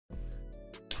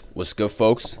What's good,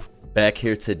 folks? Back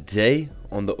here today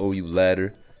on the OU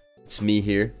ladder. It's me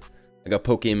here. I got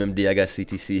PokeMMD, I got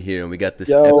CTC here, and we got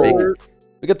this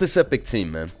epic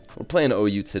team, man. We're playing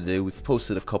OU today. We've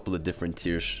posted a couple of different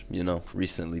tiers,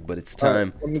 recently, but it's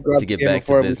time to get back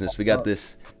to business. We got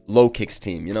this Lokix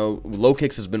team.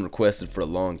 Lokix has been requested for a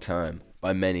long time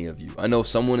by many of you. I know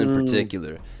someone in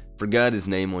particular. Forgot his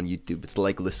name on YouTube. It's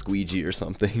like Squeegee or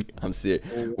something. I'm serious.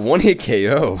 One hit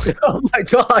KO. Oh my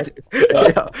god.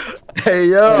 Hey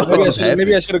yo.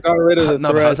 Maybe I should have gotten rid of the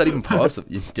No, but how's that even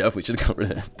possible? You definitely should have gotten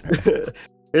rid of that threat.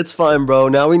 It's fine, bro.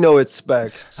 Now we know it's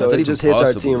spec. So How's that it even just hits our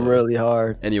possible, team really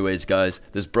hard. Anyways, guys,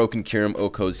 there's Broken Kirim,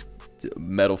 Oko's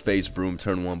Metal Phase Vroom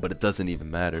turn 1, but it doesn't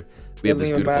even matter. We have this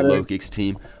beautiful Lokix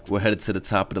team. We're headed to the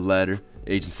top of the ladder.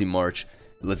 Agency March.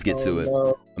 Let's get to it.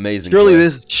 No. Amazing.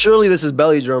 Surely this is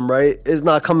belly drum, right? It's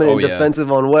not coming in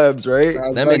defensive on webs, right?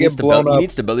 That man needs he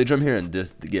needs to belly drum here and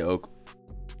just get Oak.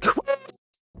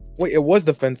 Wait, it was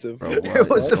defensive. Bro, it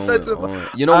was defensive.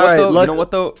 You know what though? You know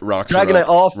what though? Rocks are up.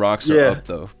 Off. Rocks are up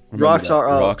though. Rocks are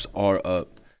up. Rocks are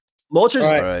up.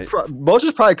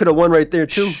 Mulchers probably could have won right there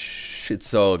too.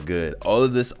 It's all good. All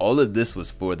of this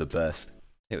was for the best.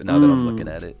 Now that I'm looking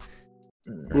at it.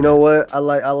 You know what? I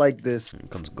like this.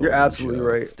 You're absolutely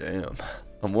right. Damn.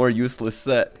 A more useless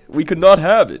set. We could not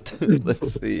have it.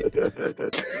 Let's see.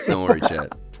 Don't worry,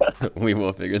 chat. We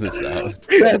will figure this out.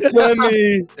 That's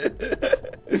funny.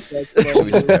 Should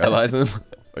we just paralyze him?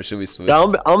 Or should we switch? Yeah,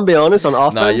 I'm gonna be honest, on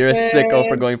offense. Nah, you're a sicko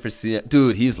for going for CM.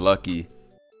 Dude, he's lucky.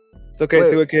 It's okay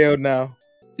to a KO now.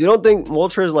 You don't think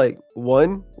Moltres like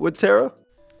won with Terra?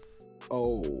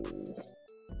 Oh,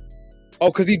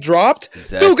 because he dropped?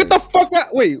 Exactly. Dude, get the fuck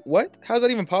out. Wait, what? How's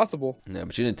that even possible? Yeah,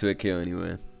 but you didn't 2-hit KO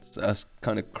anyway. So that's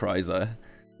kind of cries eye.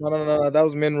 No. That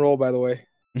was min roll, by the way.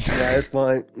 Yeah, it's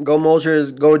fine. Go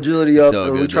Moltres, go agility up,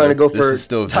 and we're trying to go for This is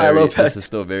still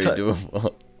very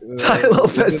doable. Ty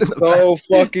Lopez in the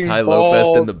back. Ty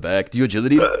Lopez in the back. Do you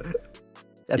agility?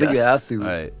 I think you have to.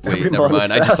 Alright, wait, never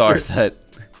mind. I just saw our set.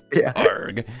 Yeah.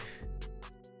 Arg.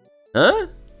 Huh?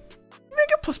 Make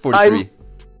it plus 43.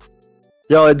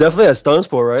 Yo, it definitely has stun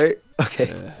spore, right? Okay.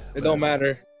 Yeah, It don't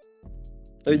matter.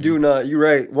 They do not. You're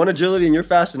right. One agility and you're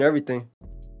fast in everything.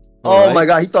 All my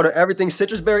god, he thought of everything.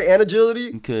 Citrus berry and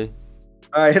agility. Okay.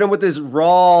 All right, hit him with this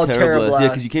raw Terra Blast. Yeah,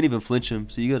 because you can't even flinch him,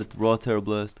 so you got a raw Terra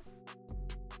Blast.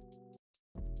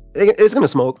 It's gonna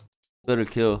smoke. Better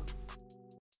kill.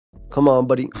 Come on,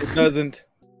 buddy. It doesn't.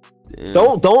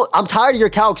 Damn. Don't. I'm tired of your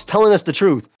calcs telling us the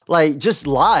truth. Like, just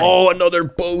lie. Oh, another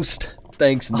boost.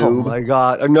 Thanks, noob. Oh my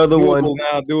god, another one.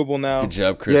 Doable now. Good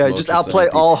job, Chris. Yeah, just outplay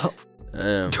all.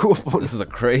 Damn. Doable. This is a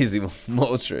crazy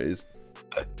Moltres.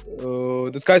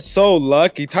 Oh, this guy's so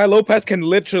lucky. Ty Lopez can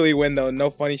literally win though. No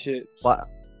funny shit. Wow.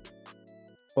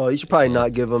 Well, you should probably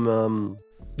not give him.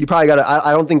 You probably gotta.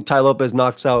 I don't think Ty Lopez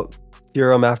knocks out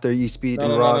Hiram after E-Speed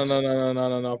and rocks.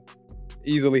 No.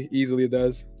 Easily it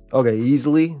does. Okay,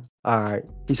 easily. All right.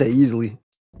 He said easily.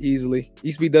 Easily.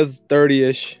 E-Speed does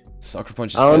 30-ish. Sucker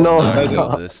Punch is I don't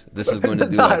know. This is going to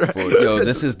do like 4. Yo,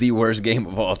 this is the worst game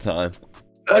of all time.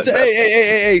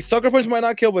 Hey. Sucker Punch might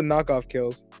not kill, but knockoff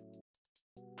kills.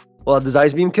 Well, does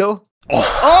Ice Beam kill? We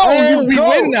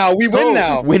win now. We win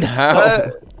now. Win how?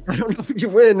 I don't know if you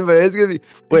win, but it's gonna be.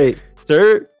 Wait,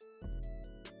 sir.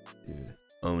 Dude,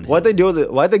 own Why'd they do with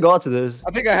it? Why'd they go out to this?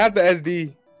 I think I have the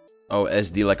SD. Oh,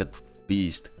 SD like a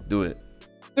beast. Do it.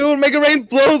 Dude, Mega Rain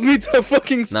blows me to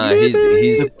fucking sleep. Nah,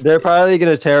 he's. They're probably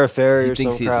gonna Terra Fairy or something.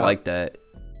 He thinks he's like that.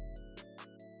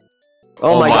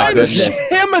 Oh my god. Goodness.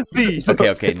 Timothy.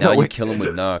 Okay. Now you kill him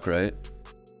with knock, right?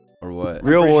 Or what?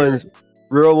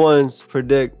 Real ones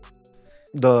predict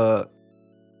the.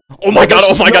 Oh my god!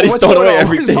 He's throwing away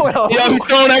everything. Yeah, he's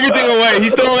throwing everything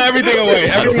away.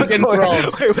 Everything's getting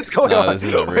thrown. Wait, what's going on? This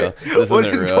isn't real. This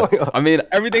isn't real. I mean,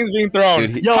 everything's being thrown.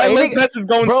 Dude, Yo, Best is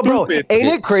going stupid.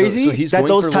 Ain't it crazy so he's that going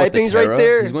those for what, typings right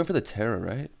there? He's going for the Terra,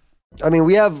 right? I mean,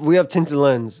 we have tinted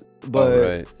lens, but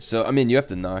right. So I mean, you have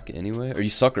to knock it anyway, or you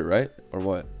sucker, right? Or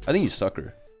what? I think you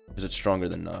sucker, because it's stronger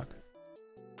than knock.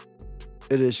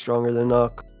 It is stronger than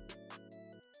knock.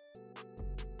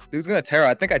 Dude's gonna Terra.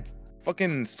 I think I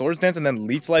fucking Swords Dance and then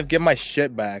Leech Life. Get my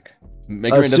shit back.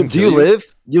 Do you live?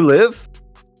 You live?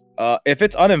 If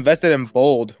it's uninvested in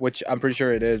bold, which I'm pretty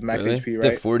sure it is, max HP, right?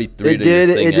 It did 43. It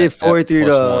did 43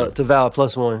 to Val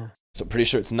 +1. So pretty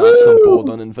sure it's not some bold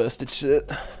uninvested shit.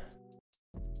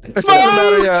 I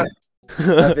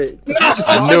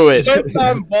knew it.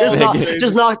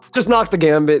 Just knock the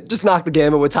gambit. Just knock the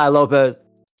gambit with Ty Lopez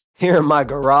here in my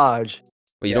garage.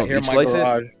 Well, you don't Leech Life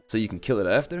it, so you can kill it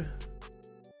after.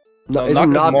 No,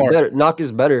 knock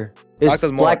is better. It's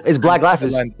black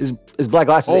glasses. It's black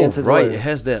glasses. Oh right, it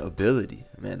has that ability.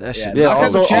 Man, that shit Yeah.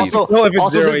 is so cheap.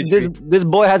 Also, this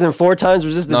boy hasn't 4 times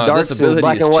resisted darks this in ability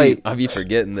black is and white. cheap. I be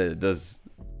forgetting that it does.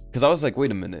 Because I was like,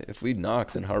 wait a minute. If we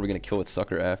knock, then how are we gonna kill its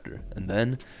sucker after? And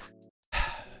then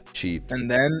cheap. And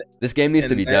then this game needs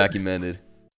to be documented.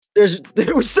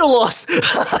 We still lost.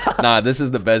 Nah, this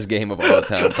is the best game of all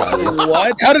time, probably.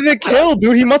 What? How did it kill,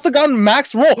 dude? He must have gotten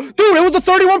max roll. Dude, it was a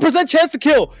 31% chance to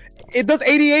kill. It does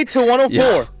 88 to 104.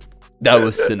 Yeah. That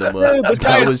was cinema.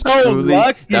 That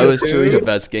was truly the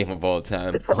best game of all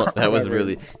time. That was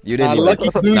really you didn't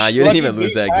even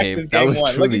lose that game. That was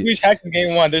truly Lucky hacks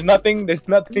game 1. There's nothing. Is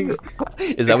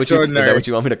that what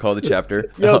you want me to call the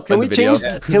chapter? Yo, can we change?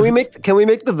 Can we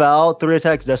make the Val 3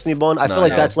 attacks Destiny bond? I feel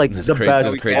like that's like the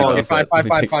best.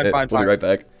 Fine. We'll be right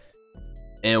back.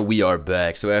 And we are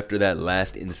back. So after that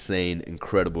last insane,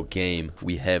 incredible game,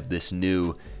 we have this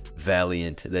new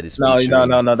Valiant that is no,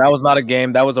 that was not a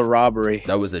game. That was a robbery.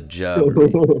 That was a job.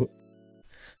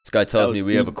 This guy tells me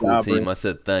we have a cool team. I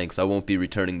said thanks. I won't be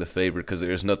returning the favor because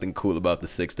there's nothing cool about the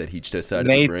 6 that he decided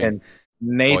to bring.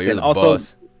 Nathan, oh, you're the also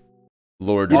boss.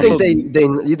 Lord, you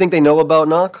think they know about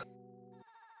knock?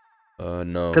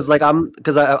 No. Because like I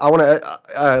want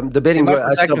to debating.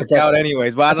 Scout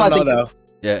anyways, but I don't know though.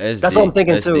 Yeah, SD. That's what I'm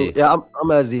thinking SD. too. Yeah, I'm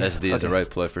SD. SD is the right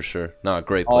play for sure. Nah,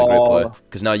 great play.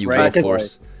 Because now you will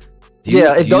force.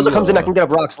 If Dozer comes in, I can get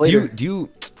up rocks later.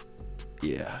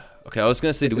 Yeah. Okay, I was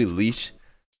gonna say, do we leech?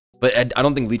 But I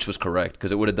don't think leech was correct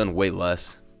because it would have done way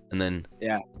less. And then.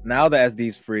 Yeah. Now the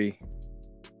SD's free.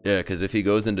 Yeah, because if he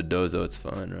goes into Dozo, it's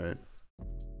fine, right?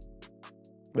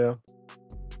 Yeah.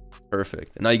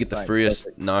 Perfect. And now you get the freest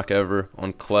knock ever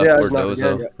on Clef or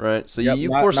Dozo, right? So you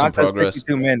force some progress.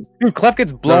 Dude, Clef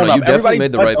gets blown up. You definitely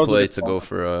made the right play to go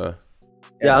for.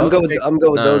 Yeah, I'm going with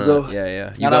Dozo.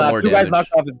 Yeah. You got more damage. 2 guys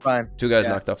knocked off is fine. 2 guys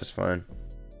knocked off is fine.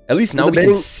 At least now we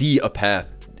can see a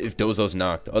path if Dozo's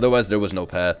knocked. Otherwise, there was no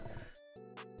path.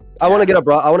 I want to get up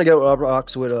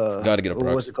rocks with Gotta get up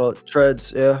rocks. What's it called?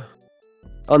 Treads. Yeah.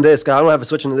 On this guy, I don't have a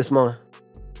switch into this moment.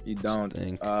 You don't.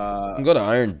 I'm gonna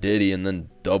Iron Diddy and then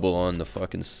double on the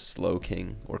fucking Slow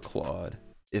King or Claude.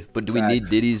 But do we need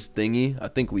Diddy's thingy? I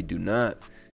think we do not.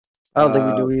 I don't think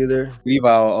we do either.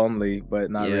 Weavile only, but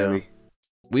not really.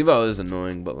 Weavile is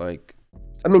annoying, but like.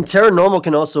 I mean, Terra Normal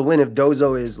can also win if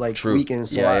Dozo is like weakened.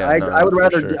 So I would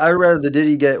rather the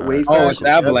Diddy get wave. Oh, it's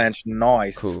Avalanche.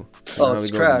 Nice. Cool. So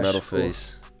it's trash. Metal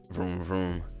face. Vroom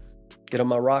vroom. Get on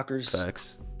my rockers.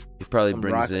 Facts. He probably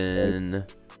brings in.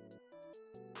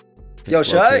 Yo,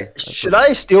 should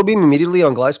I steal beam immediately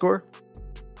on Gliscor?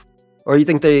 Or you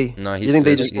think they? No, he's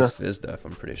fizz def.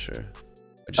 I'm pretty sure.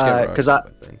 I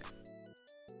think.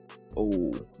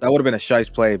 Oh, that would have been a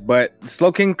shice play, but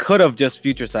Slow King could have just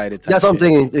future sighted. That's what I'm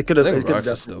thinking. It could have. I think Rocks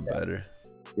is still better.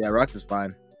 Yeah, Rocks is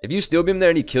fine. If you steal beam there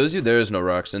and he kills you, there is no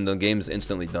Rocks, and the game's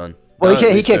instantly done. Well,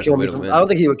 he can't kill me. I don't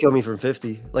think he would kill me from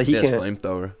 50. Like he can't.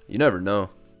 Flamethrower. You never know.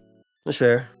 That's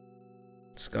fair.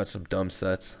 It's got some dumb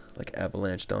sets like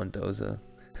Avalanche Don Doza.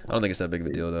 I don't think it's that big of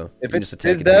a deal though. If you it's just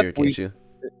attack it here, can't you?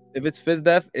 If it's Fizz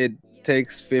Def, it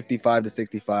takes 55 to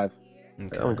 65.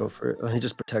 Okay. I don't go for it. He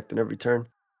just protecting every turn.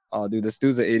 Oh, dude, this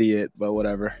dude's an idiot, but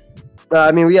whatever.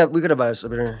 I mean, we could have biased a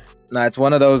bit. Nah, it's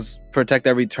one of those protect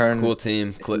every turn. Cool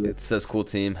team. It says cool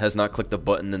team. Has not clicked a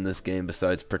button in this game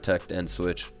besides protect and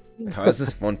switch. How is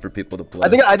this fun for people to play? I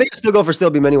think I still go for Steel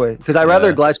Beam anyway, because I'd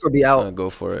rather Gliscor be out. Go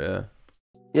for it, yeah.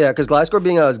 Yeah, because Gliscor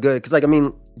being out is good. Because, like, I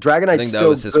mean, Dragonite's I think that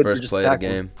was his first play of the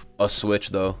game. A switch,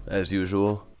 though, as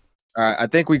usual. All right, I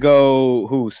think we go,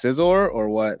 Scizor or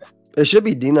what? It should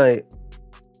be D-Knight.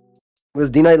 Because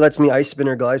D-Knight lets me Ice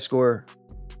Spinner Gliscor.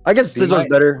 I guess Scissor's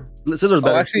better. Scissor's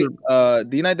better. Actually,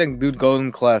 D-Knight then dude Golden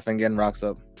Clef and getting rocks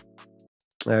up.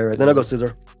 All right, then I'll go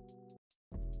Scissor.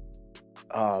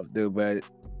 Oh, dude, but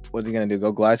what's he going to do?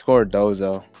 Go Gliscor or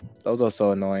Dozo? Dozo's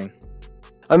so annoying.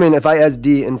 I mean, if I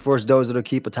SD and force Dozo to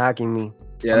keep attacking me.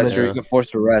 Yeah, that's true. You can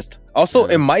force the rest. Also,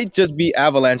 it might just be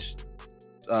Avalanche.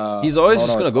 He's always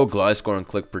just going to go Gliscor and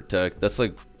click Protect. That's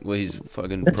like what he's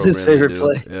fucking That's his favorite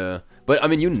play. Yeah. But, I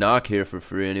mean, you knock here for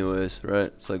free anyways, right?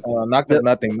 It's like... knock does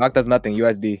nothing. Knock does nothing.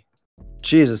 USD.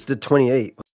 Jesus, did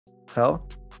 28. How?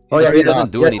 Oh, yeah, he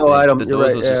doesn't do anything. The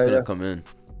Dozo's just going to come in.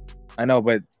 I know,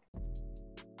 but...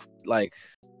 Like...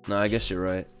 No, I guess you're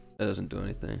right. That doesn't do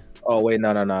anything. Oh, wait,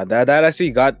 no. That actually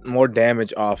got more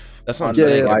damage off. That's what I'm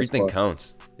saying. Everything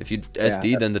counts. If you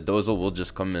SD, then the Dozo will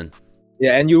just come in.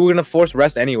 Yeah, and you were going to force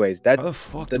rest anyways. How the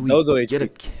fuck do we get a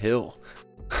kill?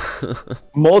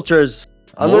 Moltres.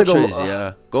 I'm Moltres, gonna go,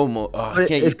 yeah. Go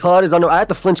if Claude is under... I have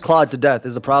to flinch Claude to death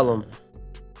is the problem.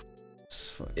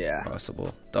 It's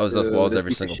possible. That was those walls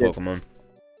every single Pokemon.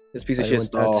 This piece of shit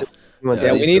stall.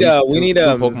 Yeah, we need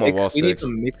Pokemon wall 6.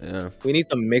 We need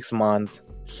some mix mons.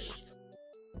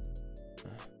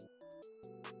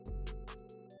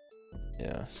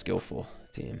 Yeah, skillful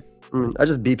team. I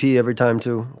just BP every time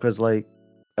too, because like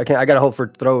I gotta hope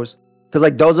for throws. Because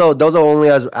like Dozo only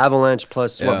has avalanche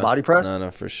plus what, body press?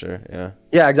 No, for sure. Yeah.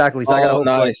 Yeah, exactly. So I gotta hope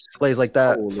nice. like, plays like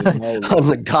that. Holy Oh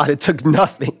my god, it took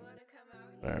nothing.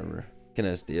 Whatever. Can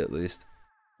SD at least.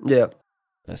 Yeah.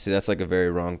 I see. That's like a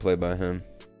very wrong play by him.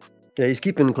 Yeah, he's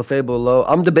keeping Clefable low.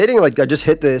 I'm debating like I just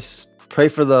hit this. Pray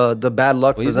for the bad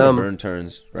luck for He's them. gonna burn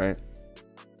turns, right?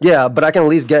 Yeah, but I can at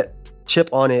least get chip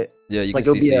on it. Yeah, you like,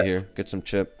 can CC here. Get some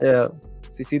chip. Yeah.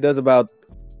 CC does about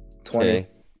 20. Okay.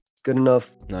 Good enough.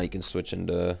 Now you can switch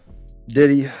into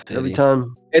Diddy every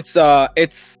time. It's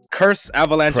curse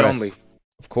avalanche press. only.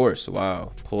 Of course.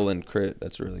 Wow. Pull and crit.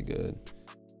 That's really good.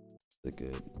 Really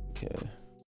good. Okay.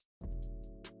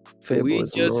 Can we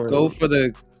just go for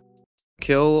the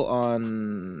kill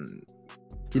on?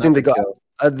 You think they got?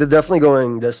 They're definitely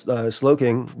going this Slow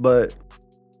King, but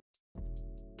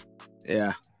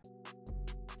yeah.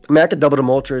 I mean, I could double the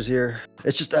Moltres here.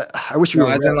 It's just that I wish we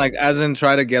were. As in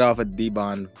try to get off a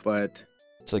D-Bond, but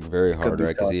it's like very hard,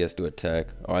 right? Because he has to attack.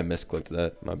 Oh, I misclicked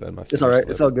that. My bad. It's all right.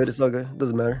 It's all good. It's all good.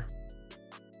 Doesn't matter.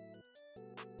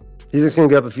 He's just gonna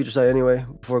get up a future sight anyway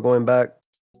before going back.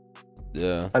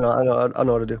 Yeah. I know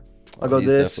what to do. I'll go he's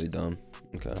this. Definitely dumb.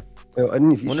 Okay. I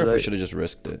didn't wonder if we should have just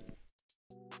risked it.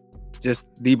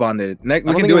 Just debonded. We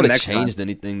can do it next time. Changed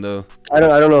anything though. I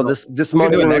don't know. This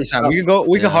month really next time. We can go.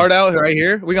 We can hard out right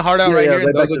here. We can hard out right here.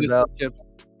 And just chip.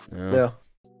 Yeah.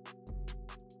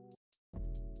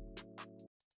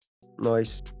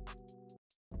 Nice.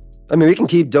 I mean, we can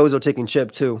keep Dozo taking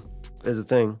chip too. Is the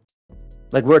thing.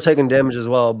 Like we're taking damage as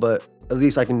well, but at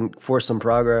least I can force some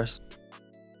progress.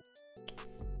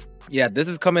 Yeah, this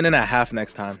is coming in at half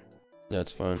next time. Yeah,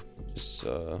 it's fine. Just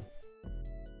so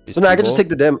now I can just take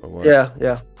the damage.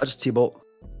 Yeah. I just T-bolt.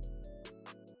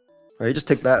 Alright, you just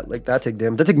take that, like that. Take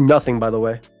damage. That take nothing, by the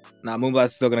way. Nah, Moonblast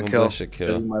is still gonna kill. Should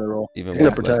kill. Even he's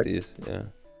gonna protect. Lefties.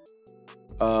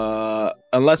 Yeah.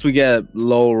 Unless we get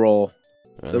low roll.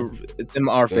 It's in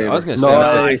our favor. I was gonna say.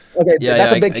 Nice. Okay,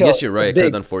 that's a big kill. I guess you're right. Could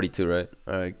have done 42, right?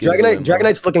 All right.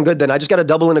 Dragonite's looking good then. I just gotta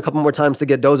double in a couple more times to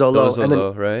get Dozo low. Dozo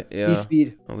low, right? Yeah.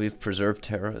 Speed. And we've preserved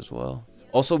Terra as well.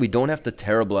 Also, we don't have to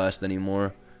Terra Blast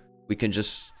anymore. We can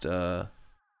just.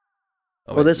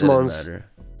 This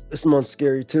mon's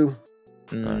scary too.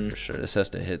 For sure. This has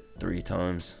to hit 3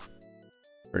 times.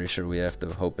 Pretty sure we have to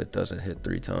hope it doesn't hit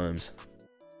 3 times.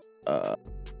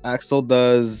 Axel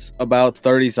does about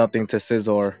 30 something to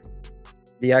Scizor.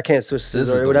 Yeah, I can't switch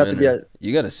Scizor. It would have to be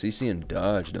you got a CC and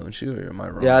dodge, don't you? Or am I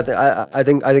wrong? Yeah, I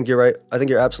think you're right. I think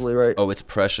you're absolutely right. Oh, it's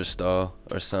pressure stall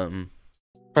or something.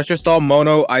 Pressure stall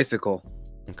mono icicle.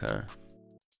 Okay.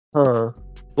 Well,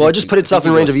 it just put itself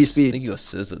in range of E-speed. I think you go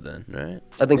Scizor then, right?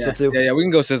 I think so too. Yeah, we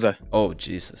can go Scizor. Oh,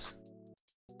 Jesus.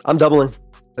 I'm doubling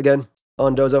again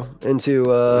on Dozo into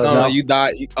no, you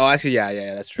die. Oh, actually, yeah,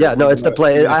 that's true. Yeah, no, it's the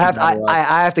play. I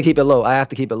have to keep it low. Yeah,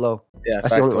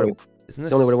 that's the only way. Isn't this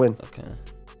the only way to win? Okay.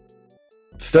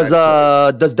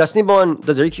 Does Destiny Bond,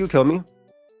 does EQ kill me?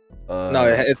 No,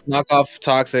 it's knock off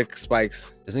toxic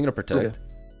spikes. Isn't it gonna protect? Okay.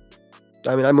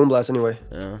 I mean, I Moonblast anyway.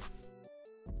 Yeah.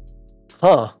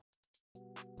 Huh.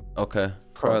 Okay.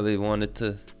 Probably wanted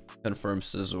to confirm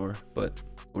Scizor, but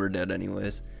we're dead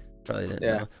anyways. Probably didn't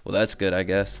know. Well, that's good, I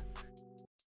guess.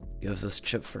 Gives us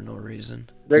chip for no reason.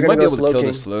 They're gonna be able to kill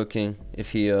the Slow King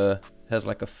if he has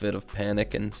like a fit of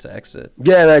panic and sacks it.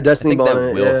 Yeah, that Destiny Bond.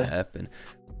 That will happen.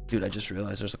 Dude, I just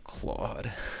realized there's a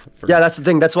Claude. Yeah, that's the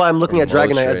thing. That's why I'm looking at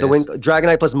Dragonite as the win.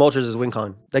 Dragonite plus Moltres is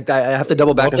WinCon. Like I have to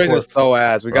double back and forth. Is so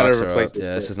ass. We gotta replace it.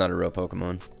 Yeah, this is not a real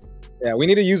Pokemon. Yeah, we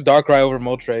need to use Darkrai over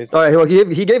Moltres. All right, well,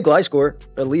 he gave Gliscor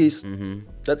at least.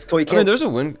 That's cool. I mean, there's a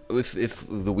win if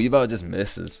the Weavile just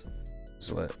misses.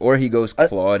 Or he goes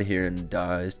Claude here and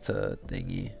dies to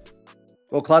Thingy.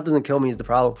 Well, Claude doesn't kill me is the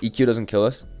problem. EQ doesn't kill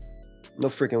us? No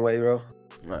freaking way, bro.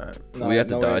 Alright. We have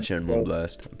to dodge here and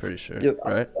Moonblast, I'm pretty sure. Yep.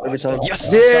 Right? Every time.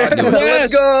 Yes! Yeah,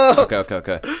 let's go!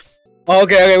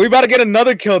 Okay. We about to get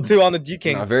another kill too on the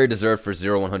G-King. Nah, very deserved for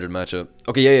 0-100 matchup.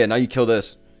 Okay, yeah, now you kill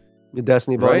this. Your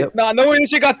Destiny Ball, right? Yep. Nah, no way this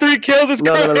shit got 3 kills. It's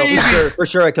crazy. No. For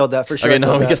sure I killed that. For sure. Okay,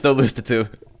 no, we can still lose to 2.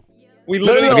 We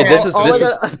literally. Okay,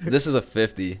 this is a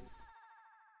 50.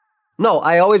 No,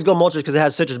 I always go Moltres because it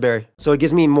has Citrus Berry, so it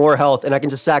gives me more health, and I can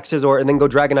just sack Scizor and then go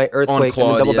Dragonite, Earthquake,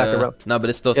 Claude, and then double back around. No, but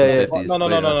it's still some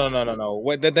 50s. No.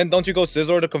 Wait, then don't you go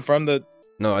Scizor to confirm the?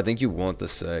 No, I think you want the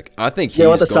sec. I think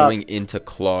he's going into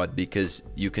Claude because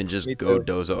you can just go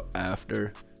Dozo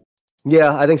after.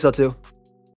 Yeah, I think so too.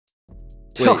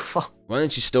 Wait, why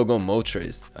didn't you still go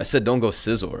Moltres? I said don't go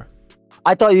Scizor.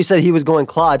 I thought you said he was going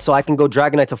Claude, so I can go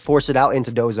Dragonite to force it out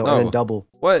into Dozo and then double.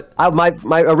 What?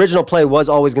 My original play was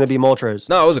always going to be Moltres.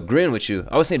 No, I was agreeing with you.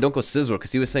 I was saying don't go Scizor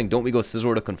because he was saying don't we go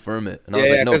Scizor to confirm it, and I was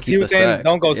like no, keep he was the saying sack.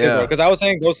 don't go Scizor because I was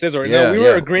saying go Scizor. Yeah, No, we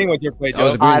were agreeing with your play,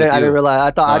 Joe. I didn't realize.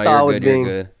 I thought I was being.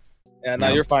 Good. Yeah,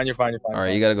 no, you're fine. You're fine. All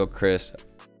right, you gotta go, Chris.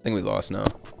 I think we lost now.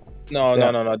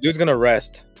 No. Dude's gonna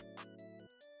rest.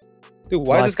 Dude,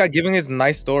 why is this guy giving his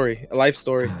life story?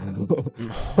 Who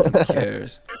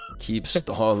cares? Keep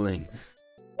stalling.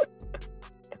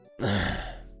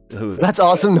 Dude, that's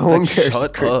awesome. No one cares.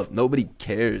 Shut up. Nobody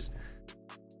cares.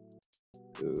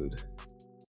 Dude.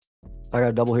 I got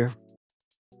a double here.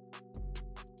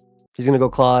 He's gonna go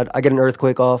Claude. I get an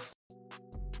Earthquake off.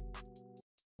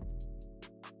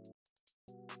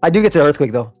 I do get to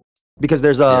Earthquake though, because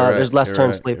there's there's less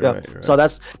turn sleep. Yeah. Right. So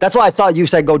that's why I thought you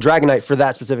said go Dragonite for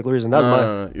that specific reason. That's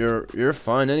no, you're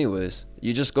fine anyways.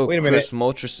 You just go Chris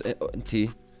Moltres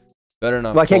T. Better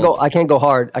not. Well, I can't go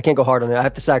hard. I can't go hard on it. I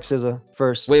have to sack Scizor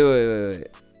first. Wait.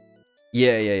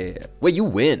 Yeah. Wait, you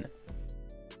win.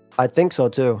 I think so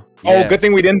too. Yeah. Oh, good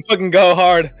thing we didn't fucking go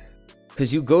hard.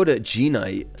 Cause you go to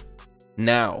G-Knight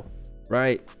now,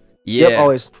 right? Yeah. Yep,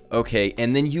 always. Okay,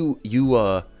 and then you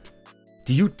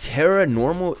do you Terra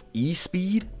normal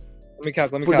E-speed? Let me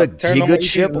calc. For the Giga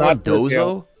Chip on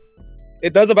Dozo?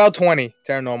 It does about 20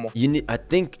 Terra normal. You need,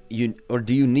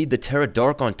 do you need the Terra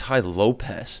Dark on Ty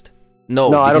Lopez?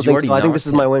 No, I don't think so. I think this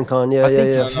is my win con. Yeah.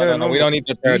 No, we don't need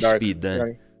the Terra Dark. E-speed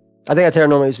then. I think I Terra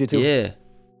normal E-speed too. Yeah.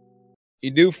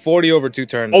 You do 40 over 2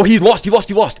 turns. Oh, he lost. You lost.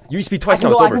 You E-speed twice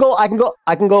now. It's over. I can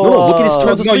go. No, look at his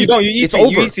turns asleep. No, you don't. It's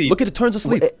over. Look at the turns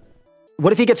asleep.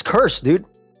 What if he gets cursed, dude?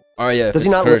 Oh yeah, if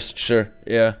it's cursed, sure.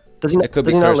 Yeah. It could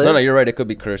be cursed. No, you're right. It could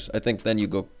be cursed. I think then you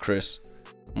go Chris.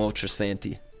 Moltres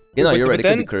Santi. Yeah, no, you're right. It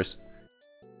could be cursed.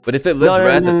 But if it lives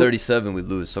Wrath at 37, we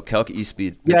lose. So calc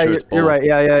E-speed. Yeah, you're right.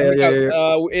 Yeah.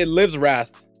 It lives Wrath.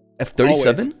 F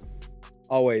 37?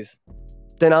 Always.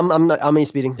 Then I'm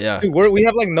E-speeding. Yeah. Dude, we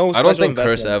have like no. I don't think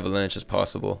Curse Avalanche is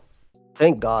possible.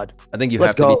 Thank God. I think you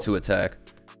have to be 2 attack.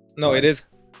 No, it is.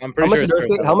 I'm pretty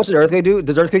sure. How much does Earthquake do?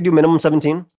 Does Earthquake do minimum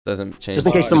 17? Doesn't change. Just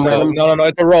in case some random. No,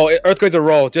 it's a roll. Earthquake's a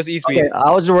roll. Just E-speed. Okay,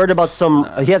 I was worried about some.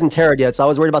 He hasn't terrored yet, so I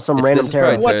was worried about some random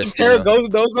terror. What terror goes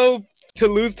Dozo to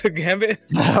lose to Gambit?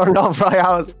 I don't know, bro.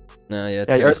 I was. No, yeah,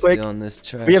 Earthquake on this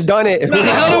trash. We have done it.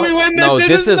 How do we win this? No,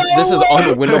 this is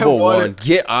unwinnable one.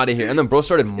 Get out of here. And then bro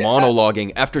started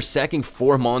monologuing after sacking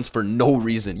 4 mons for no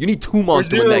reason. You need 2 mons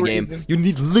to win that game. You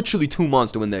need literally 2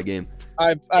 mons to win that game.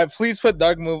 I please put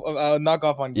dark move knock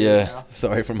off on. Yeah,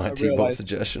 sorry for my T-ball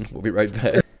suggestion. We'll be right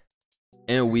back.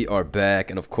 And we are back,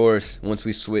 and of course, once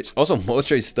we switch, also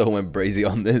Moltres still went brazy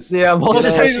on this. Yeah,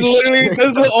 Moltres literally this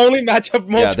is the only matchup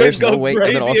Moltres there's goes no way. brazy.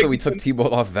 And then also we took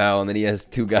T-Bolt off Val, and then he has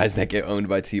 2 guys that get owned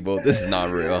by T-Bolt. This is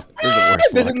not real. This is the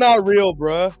worst. This is not real,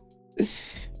 bro. All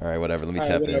right, whatever. Let me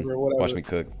tap in. Watch me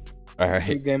cook. All right.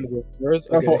 Whose game is this? Yours?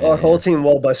 Okay. Our whole team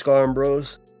walled by Scarm,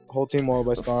 bros. Whole team walled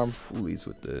by Scarm. Who leads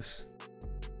with this?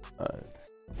 All right.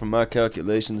 From my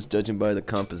calculations, judging by the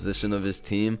composition of his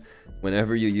team,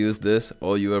 whenever you use this,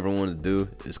 all you ever want to do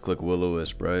is click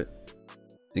Will-O-Wisp, right?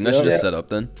 Think I should just set up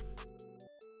then?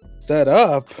 Set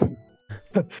up?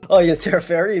 Oh, you Terra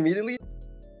Fairy immediately?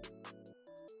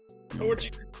 What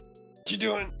you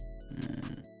doing?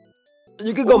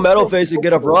 You could go Metal Face and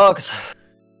get up rocks.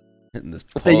 Hitting this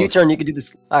If pulse. they U-turn, you could do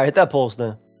this. All right, hit that pulse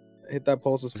then. Hit that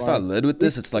pulse is fine. If I led with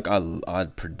this, it's like I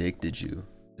predicted you.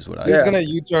 Is what He's gonna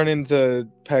U-turn into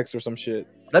Pex or some shit.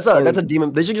 That's a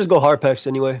demon. They should just go hard Pex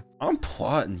anyway. I'm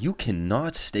plotting. You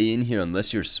cannot stay in here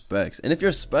unless you're Specs. And if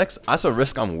you're Specs, that's a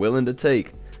risk I'm willing to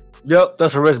take. Yep,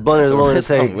 that's a risk Blunder is willing to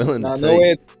take. I'm willing to take. No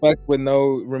way it's Specs with no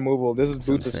removal. This is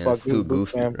boots as fuck. It's too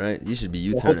goofy, right? You should be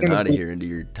U-turning out of here into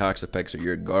your Toxapex or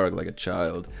your Garg like a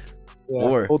child. Yeah,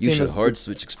 or you should hard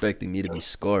switch expecting me to be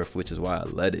Scarf, which is why I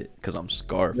led it. Because I'm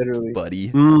Scarf,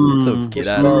 buddy. So get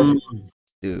out of here.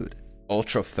 Dude.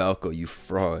 Ultra Falco, you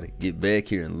fraud. Get back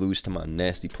here and lose to my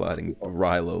nasty plotting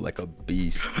Rilo like a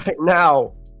beast. Right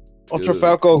now. Ultra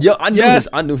Falco. Yo, I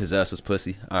knew his ass was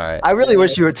pussy. Alright. I really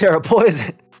wish you were Terra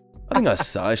Poison. I think I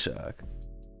Psyshock.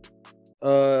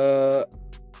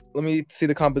 Let me see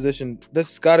the composition.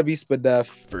 This gotta be Spadef.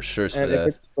 For sure, Spadef. And if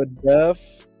it's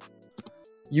Spadef,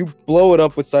 you blow it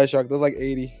up with Psyshock. That's like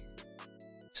 80.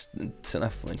 Just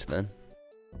not flinch then.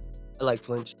 I like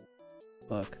flinch.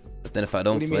 Fuck. But then if I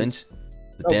don't flinch,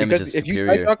 the damage is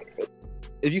superior.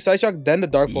 If you Psyshock, then the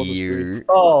Dark Pulse is free.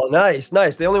 Oh, nice.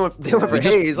 They only went for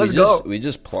Haze. Let's go. We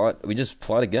just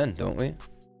plot again, don't we?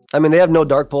 I mean, they have no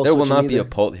Dark Pulse. There will not be a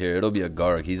Pult here. It'll be a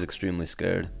Garg. He's extremely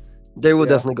scared. They will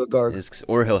definitely go Garg.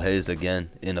 Or he'll Haze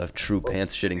again in a true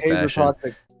pants shitting fashion.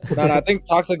 No, I think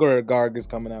Toxic or Garg is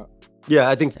coming out. Yeah,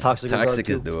 I think Toxic. Toxic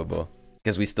is doable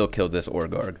because we still killed this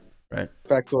Orgarg, right?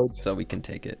 Factoids. So we can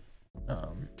take it.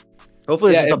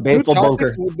 Hopefully, it's just a baneful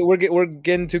bunker. We're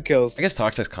getting 2 kills. I guess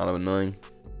Toxic's kind of annoying.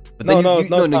 But No,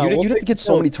 then you'd have to get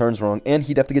so kills. many turns wrong, and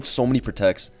he'd have to get so many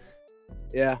protects.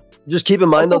 Yeah. Just keep in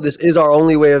mind though, this is our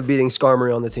only way of beating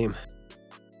Skarmory on the team.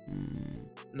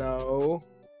 No.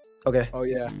 Okay. Oh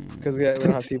yeah, because we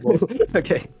don't have T-Bolt.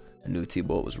 Okay. I knew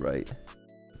T-Bolt was right.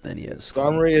 But then he has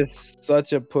Skarmory is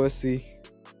such a pussy.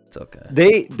 It's okay.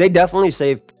 They definitely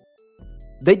save.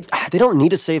 They don't need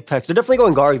to save Pex. They're definitely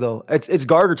going Garg though. It's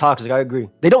Garg or Toxic. I agree.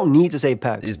 They don't need to save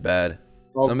Pex. He's bad.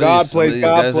 Oh, Some God of these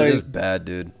guys plays. are just bad,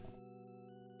 dude.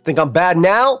 Think I'm bad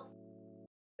now?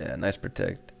 Yeah, nice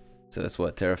protect. So that's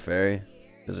what, Terra Fairy?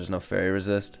 Because there's no Fairy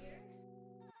resist?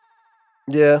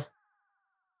 Yeah.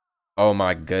 Oh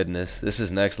my goodness. This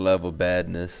is next level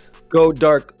badness. Go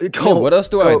dark. Go. What else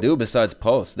do I do besides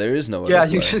pulse? There is no other Yeah,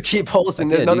 you play. just keep pulsing.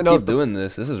 There's Yeah, nothing you else. keep doing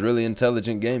this. This is really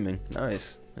intelligent gaming.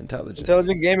 Nice.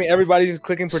 Intelligent gaming. Everybody's just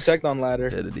clicking protect on ladder.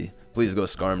 Stupidity. Please go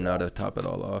Skarm now to top it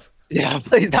all off. Yeah,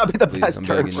 please, that'd be the Please, best I'm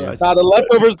turn begging for you. us. Nah, the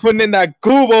leftovers putting in that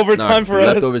goob overtime for us.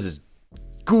 Leftovers is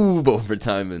goob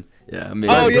overtiming. Yeah, I mean.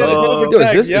 Oh yeah, go. the Yo,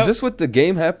 overtime, is this what the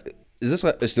game happened? Is this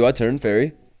what? Do I turn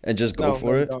Fairy and just go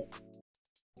for it?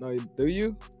 No, do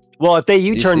you? Well, if they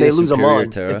U-turn, they lose them superior on.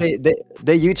 Terra? If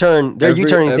they U-turn, they're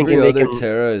U-turning thinking every they other can.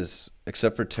 Terra is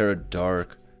except for Terra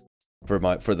Dark for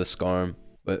the Skarm,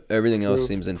 but everything else True.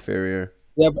 seems inferior.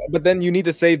 Yeah, but then you need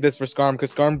to save this for Skarm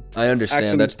because Skarm. I understand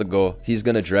Actually- that's the goal. He's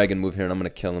gonna dragon move here, and I'm gonna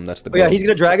kill him. That's the Oh, goal. yeah, he's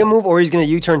gonna dragon move or he's gonna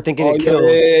U-turn thinking Oh it yeah, kills.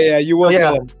 yeah. You will Yeah,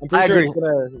 kill him. I'm pretty I sure agree. it's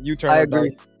gonna U-turn. I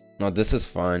agree. No, this is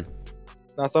fine.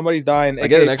 Now somebody's dying. I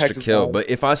get an aka extra Pex is kill, dying. but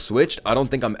if I switched, I don't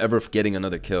think I'm ever getting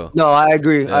another kill. No, I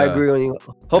agree. I Yeah. agree on you.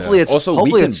 Hopefully Yeah. it's also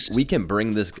hopefully we can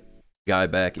bring this guy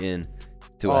back in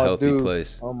to a Oh, healthy dude.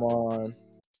 place. Come on.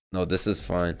 No, this is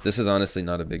fine. This is honestly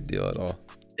not a big deal at all.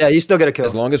 Yeah, you still get a kill.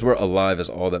 As long as we're alive is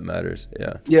all that matters.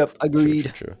 Yeah. Yep, True,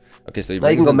 agreed. true. Okay, so he Now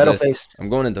you brings can go in Metal this. Face. I'm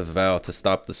going into Val to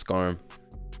stop the Skarm.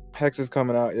 Hex is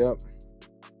coming out. Yep.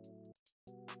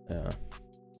 Yeah.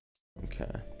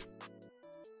 Okay.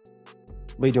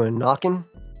 What are you doing? Knocking?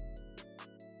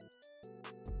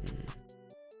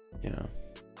 Yeah.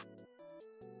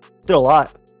 Did a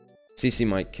lot. CC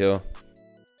might kill.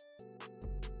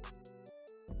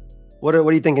 What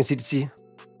are you thinking, CTC?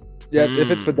 Yeah,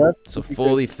 if it's for death. So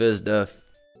fully fizz death.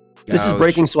 This is Gouge.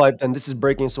 breaking swipe then. This is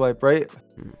breaking swipe, right?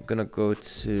 I'm gonna go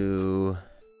to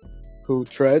Who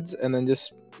treads and then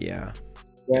just yeah.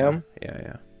 bam.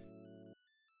 Yeah.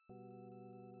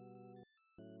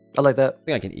 I like that. I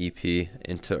think I can EP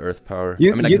into Earth Power.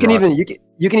 You I mean, I can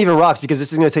rocks. even rocks because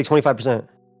this is gonna take 25%.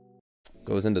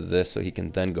 Goes into this, so he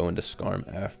can then go into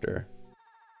Skarm after.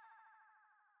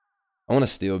 I want to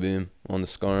Steel Beam on the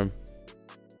Skarm.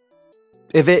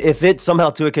 If it somehow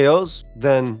 2 KOs,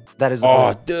 then that is.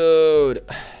 Oh, dude.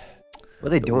 What are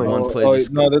they doing? one- Oh, play oh, this-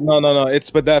 no. It's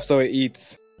for death, so it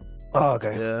eats. Oh,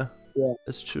 okay. Yeah,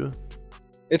 that's true.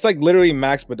 It's like literally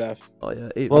max Badef. Oh yeah.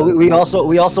 8 Well, mana.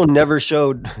 we also never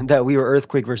showed that we were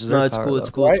Earthquake versus No, Earth it's Power, cool. though. It's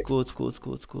cool. right? It's cool. It's cool. It's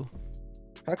cool. It's cool.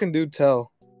 How can dude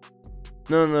tell?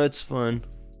 No, it's fine.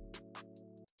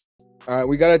 All right,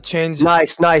 we gotta change.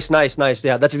 Nice.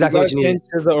 Yeah, that's exactly what you need. Change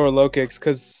Scizor or Lokix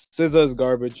because Scizor is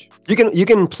garbage. You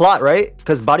can plot, right?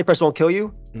 Because body press won't kill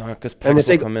you. No, because And Pex if will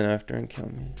they- come in after and kill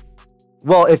me.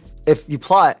 Well, if you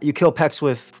plot, you kill Pex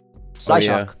with Psyshock,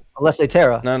 yeah. unless they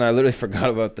Terra. No, I literally forgot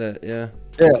about that. Yeah.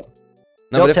 Yeah. No,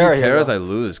 Don't but if he Terra here, tears, though. I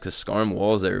lose because Skarm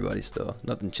walls everybody still.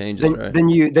 Nothing changes, Then right? then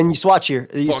you swatch here.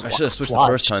 You Fuck, I should have switched the swatch.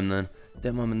 first time then.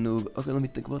 Damn, I'm a noob. Okay, let me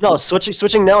think about No, this.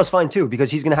 switching now is fine too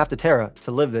because he's gonna have to Terra to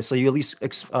live this. So you at least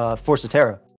force a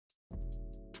Terra.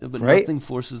 Yeah, but right? nothing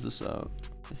forces this out,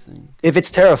 I think. If it's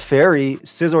Terra Fairy,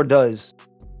 Scizor does.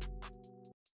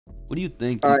 What do you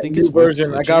think? Do All you right, think new it's worth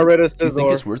version. I switching? got rid of Scizor. Do you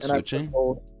think it's worth and I put switching?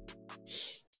 gold.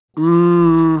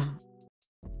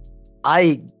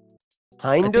 I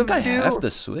kind I of think do. I have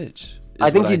to switch. is I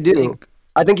think what you do. think.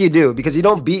 I think you do because you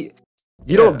don't beat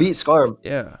Skarm.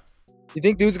 Yeah. You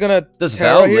think dude's gonna Does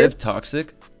Terra Val here? live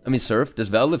toxic? I mean, Surf. Does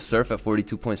Val live Surf at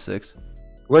 42.6?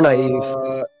 We're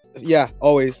naive. Yeah,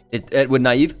 always. It would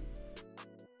naive.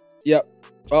 Yep.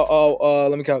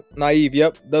 Let me count. Naive.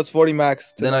 Yep. Does 40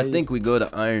 max. to Then I naive. think we go to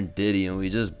Iron Diddy and we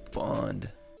just bond.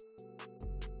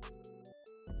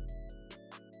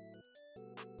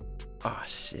 Ah,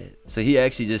 shit. So he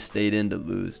actually just stayed in to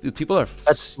lose. Dude, people are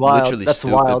That's wild. literally That's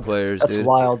stupid wild. players, That's dude.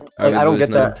 wild. Are Like, we I don't lose get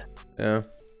now? that. Yeah.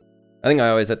 I think I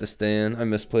always have to stay in. I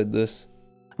misplayed this.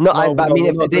 No, I mean,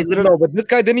 if they literally. No, but this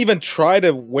guy didn't even try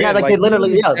to win. Yeah, like they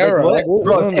literally, yeah, like Terra. what? Like, what-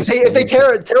 Bro, what if they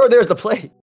Terra, there's the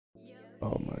play.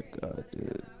 Oh my god,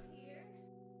 dude.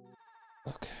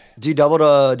 Okay. Do you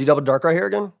double dark right here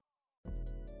again?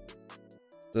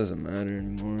 Doesn't matter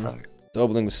anymore.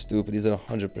 Doubling was stupid. He's at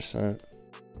 100%.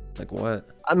 Like what?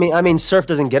 I mean, Surf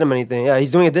doesn't get him anything. Yeah,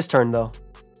 he's doing it this turn though.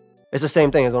 It's the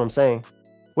same thing, is what I'm saying.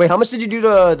 Wait, how much did you do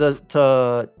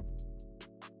to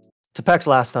Pex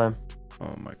last time?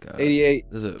 Oh my god. 88.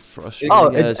 This is a frustrating.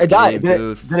 Oh, ass it died. game,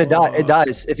 dude. Then it died. It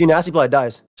dies. If you nasty play, it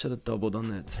dies. Should have doubled on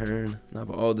that turn. No,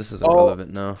 but oh, this is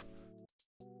irrelevant now.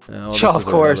 Yeah, all this Of is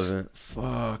course. irrelevant.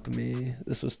 Fuck me.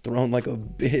 This was thrown like a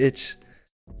bitch.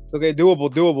 Okay,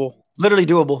 doable. Literally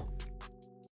doable.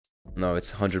 No,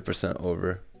 it's 100%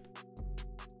 over.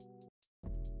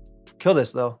 Kill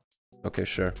this though. Okay,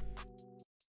 sure.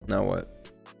 Now what?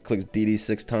 Clicks DD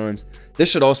 6 times. This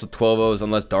should also 12-0s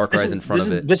unless Darkrai's in front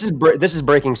of it. This is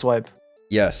breaking swipe.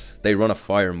 Yes, they run a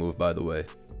fire move, by the way.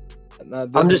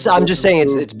 I'm just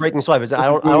saying it's breaking swipe. I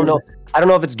don't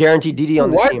know if it's guaranteed DD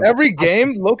on this team. Every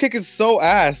game, low kick is so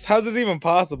ass. How's this even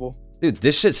possible? Dude,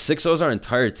 this shit 6-0s our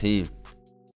entire team.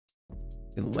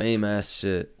 Fucking lame ass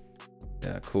shit.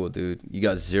 Yeah, cool, dude. You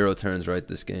got 0 turns right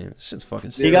this game. This shit's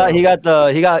fucking stupid.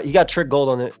 He got trick gold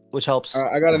on it, which helps.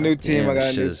 I got a new team. Damn,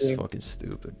 this shit is fucking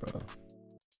stupid, bro.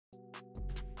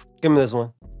 Give me this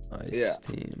one. Nice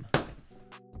team.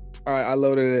 All right, I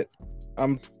loaded it.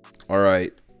 All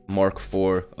right, Mark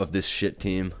 4 of this shit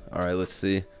team. All right, let's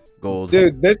see. Gold.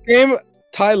 Dude, this game,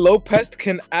 Ty Lopez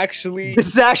can actually. This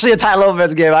is actually a Ty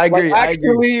Lopez game. I agree.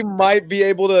 Actually, might be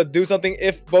able to do something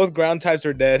if both ground types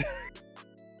are dead.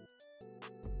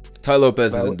 Ty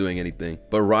Lopez isn't doing anything,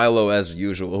 but Rilo, as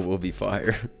usual, will be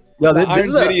fire. No, this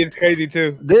is crazy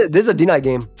too. This is a D-Night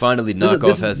game. Finally,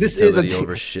 knockoff has utility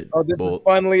over shit. Oh, this is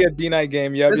finally a D-Night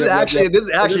game. Yep, this is actually a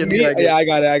D-Night game. Yeah, I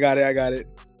got it.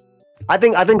 I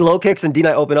think Lokix and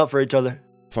D-Night open up for each other.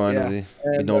 Finally,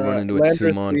 yeah. we don't run into a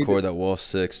 2-mon core that wall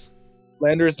 6.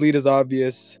 Lander's lead is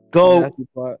obvious. Go.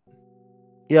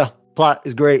 Yeah, plot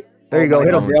is great. There you go.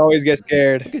 Hit him. They always get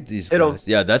scared. Look at these guys.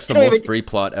 Yeah, that's the most free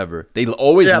plot ever. They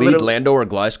always lead Lando or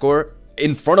Gliscor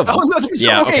in front of him. Oh, no,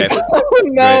 yeah, okay.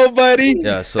 No, buddy.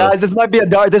 Yeah, so guys, this might be a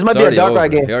Darkrai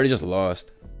game. He already just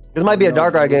lost. This might be a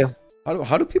Darkrai game.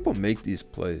 How do people make these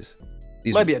plays?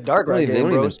 These might be a Darkrai game. They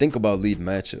don't even think about lead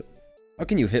matchup. How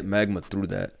can you hit Magma through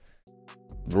that?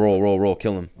 Roll,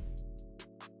 kill him.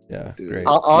 Yeah, great.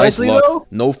 Honestly, nice though,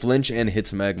 no flinch and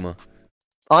hits Magma.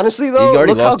 Honestly, though, he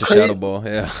already lost to Shadow Ball.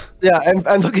 Yeah. Yeah,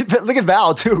 and look at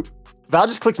Val too. Val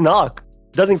just clicks knock.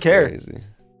 Doesn't care. Crazy.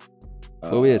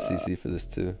 Well, we had CC for this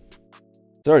too.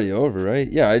 It's already over,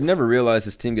 right? Yeah, I never realized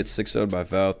this team gets 6-0'd by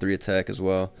Val, 3 attack as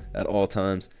well at all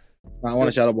times. I want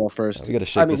a Shadow Ball first. We gotta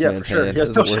shake this man's hand.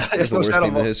 It's the worst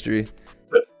team in history.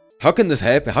 How can this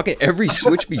happen? How can every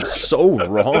switch be so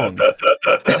wrong?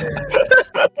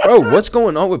 Bro, what's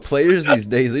going on with players these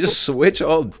days? They just switch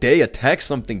all day, attack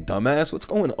something, dumbass. What's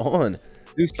going on?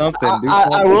 Do something.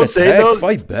 I will say though,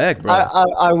 fight back, bro.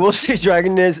 I will say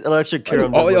Dragon is electric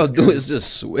Kyurem. All y'all do is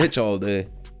just switch all day.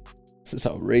 This is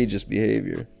outrageous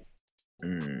behavior.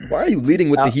 Why are you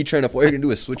leading with the heat train? If all you're gonna do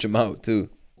is switch him out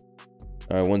too.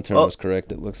 All right, one turn was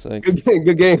correct. It looks like.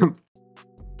 Good game.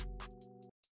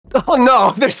 Oh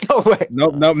no, there's no way.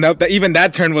 Nope. Even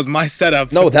that turn was my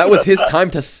setup. No, that was his time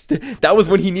to. That was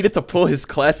when he needed to pull his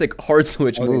classic hard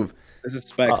switch move. This is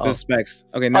specs. This is specs.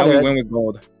 Okay, now we win with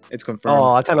gold. It's confirmed.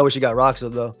 Oh, I kind of wish you got rocks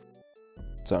up though.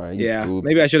 Sorry. Yeah,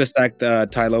 maybe I should have sacked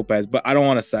Ty Lopez, but I don't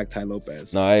want to sack Ty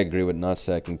Lopez. No, I agree with not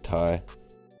sacking Ty.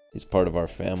 He's part of our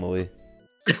family.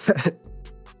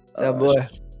 That boy.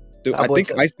 Dude, I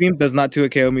think Ice Beam does not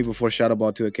 2-hit KO me before Shadow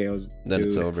Ball 2-hit KOs. Then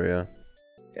it's over, yeah.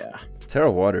 Yeah.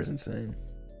 Terra Water is insane.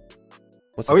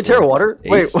 Are we Terra Water?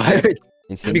 Wait.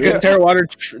 Because Terra Water,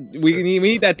 we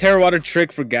need that Terra Water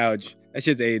trick for Gouge. That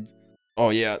shit's AIDS. Oh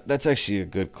yeah, that's actually a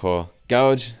good call.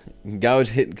 Gouge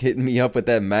hitting me up with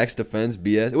that max defense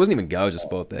BS. It wasn't even Gouge's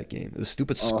fault that game. It was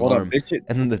stupid Skarm.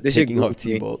 And then the taking off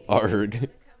T-Bolt. Arg.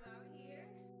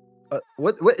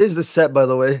 What is the set, by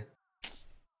the way?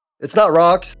 It's not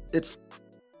rocks. Is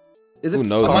it? Who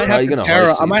knows? He's probably gonna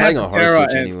hard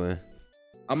switch anyway.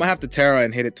 I might have to Terra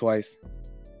and hit it twice.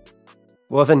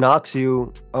 Well, if it knocks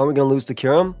you, aren't we gonna lose to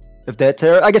Kyurem? If that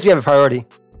Terra, I guess we have a priority.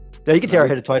 Yeah, you can Terra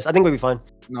hit it twice. I think we'll be fine.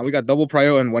 No, we got double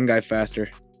prio and one guy faster.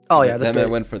 Oh yeah, that man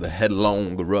went for the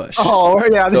headlong rush. Oh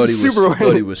yeah, this is super.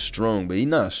 Thought he was strong, but he's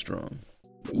not strong.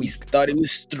 We thought he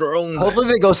was strong. Hopefully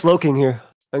they go Slow King here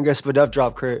and get Spadef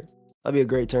drop crit. That'd be a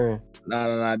great turn.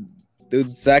 Nah. Dude,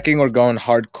 sacking or going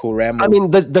hardcore Rambo. I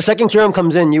mean, the second Kyurem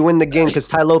comes in, you win the game because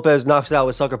Ty Lopez knocks out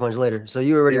with Sucker Punch later. So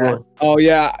you already won. Oh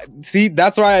yeah. See,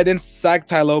 that's why I didn't sack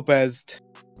Ty Lopez.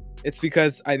 It's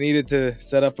because I needed to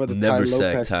set up for the Never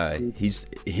sack Ty.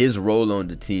 His role on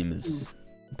the team is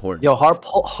important. Yo, hard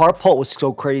pull was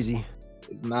so crazy.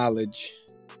 It's knowledge.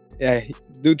 Yeah,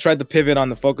 dude tried to pivot on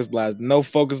the focus blast. No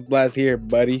focus blast here,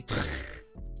 buddy.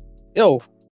 Yo,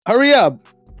 hurry up.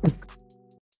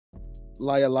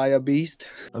 Liar, beast.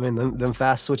 I mean, them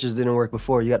fast switches didn't work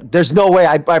before. There's no way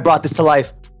I brought this to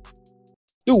life.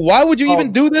 Dude, why would you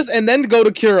even do this and then go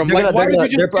to cure him? Like, why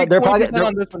would you just take 40%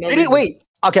 on this for no reason? Wait.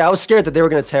 Okay, I was scared that they were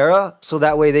gonna Terra, so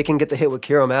that way they can get the hit with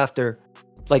Kyurem after,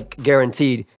 like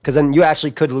guaranteed. Because then you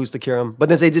actually could lose to Kyurem.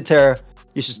 But if they did Terra,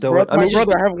 you should still win. I mean,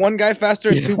 brother, I have one guy faster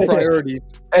and 2 priorities.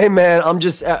 Hey man, I'm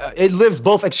just it lives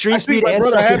both extreme speed and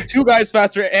brother, I have 2 guys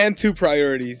faster and 2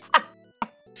 priorities.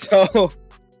 So.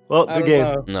 Well, the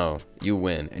game. No, you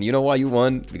win. And you know why you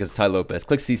won? Because Ty Lopez.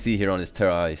 Click CC here on his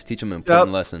Terra Ice. Teach him an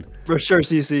important lesson. For sure,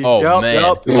 CC. Oh,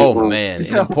 man. Oh, man.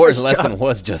 An important lesson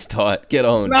was just taught. Get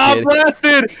on, kid.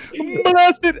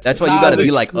 Blasted. That's why you gotta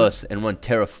be like us and run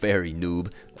Terra Fairy,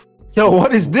 noob. Yo,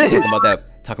 what is this?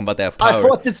 Talking about that power. I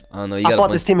fought this. I don't know. I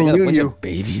fought this team in a bunch of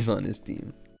babies on this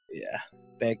team. Yeah.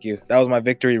 Thank you. That was my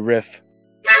victory riff.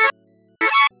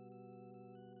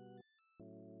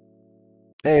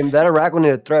 Hey, that Iraq one need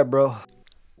a threat, bro.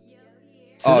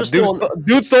 Oh,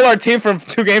 dude stole our team from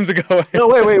 2 games ago. No,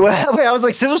 wait. I was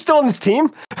like, Scissor's still on this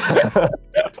team?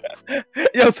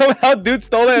 Yo, somehow dude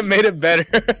stole it and made it better.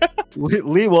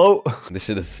 Lee won't. This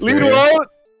shit is Lee won't.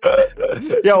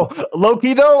 Yo,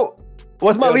 Loki though,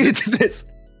 what's my lead to this?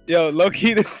 Yo,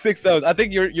 Loki, this 6-0. I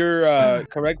think your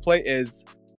correct play is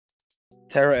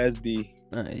Terra SD.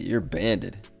 You're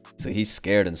banded. So he's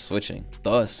scared and switching.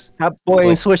 Thus, that boy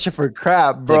ain't switching for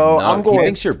crap, bro. Like, no, he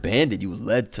thinks you're banded. You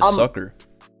led to sucker,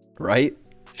 right?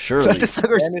 Surely.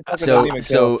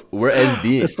 So we're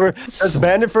SD. That's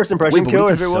banded first impression kill.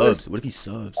 What if he subs? What if he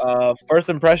subs? First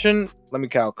impression. Let me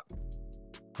calc.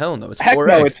 Hell no, it's 4x.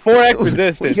 No, it's 4x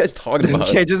resistance. What are you guys talking about?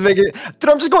 Okay, just make it. Dude,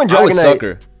 I'm just going Dragonite.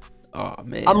 Sucker. Oh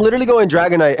man. I'm literally going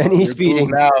Dragonite and he's speeding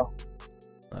now.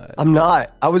 I'm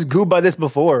not. I was gooed by this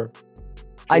before.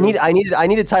 I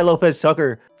needed Ty Lopez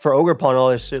sucker for Ogerpon and all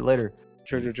this shit later.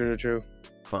 True.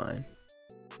 Fine.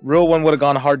 Real one would have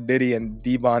gone hard Diddy and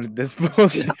debonded this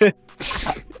bullshit.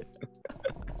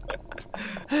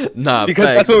 Nah, because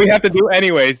that's what we have to do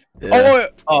anyways. Yeah.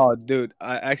 Oh, dude.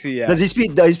 Actually, yeah. Does he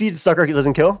speed sucker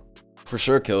doesn't kill? For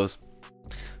sure kills.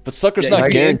 But sucker's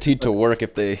not guaranteed to work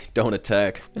if they don't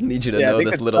attack. I need you to know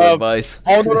this little advice.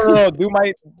 Oh no!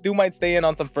 Do might stay in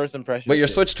on some first impression. But your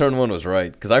switch turn 1 was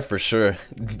right, because I for sure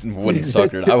wouldn't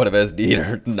sucker. I would have SD'd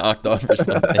or knocked off or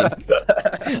something.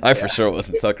 I for sure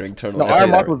wasn't suckering turn 1. No,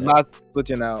 Armok was not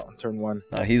switching out on turn 1.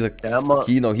 Nah, he's a clown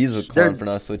for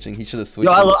not switching. He should have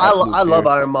switched. Yo, I love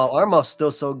Armok. Armok's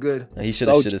still so good. Nah, he should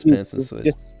have shit his pants and switched.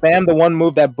 Just spam the one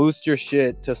move that boosts your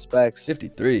shit to specs.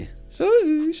 53.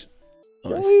 Sheesh.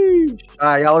 Nice.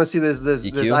 Alright, y'all want to see this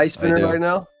ice spinner right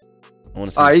now? I want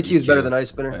to see. EQ is better than ice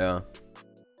spinner. Yeah.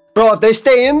 Bro, if they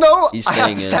stay in though, he's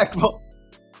staying in.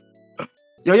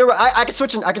 Yo, you're right. I can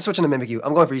switch into Mimic you.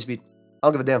 I'm going for E-speed. I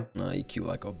don't give a damn. Nah, EQ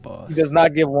like a boss. He does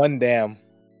not give one damn.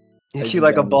 EQ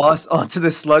like a boss onto the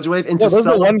sludge wave into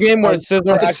sub. One game where Scissor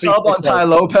like sub on Ty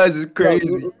Lopez is crazy.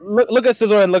 Yo, look at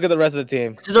Scissor and look at the rest of the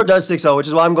team. Scissor does 6-0, which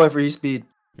is why I'm going for E-speed.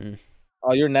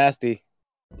 Oh, you're nasty.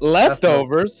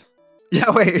 Leftovers. Yeah,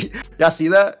 wait. Y'all see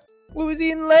that? We was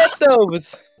eating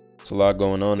leftovers. There's a lot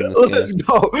going on in this game.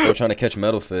 We're trying to catch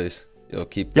Metal Face. Yo,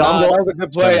 keep. Yo, that was a good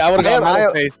play. I would have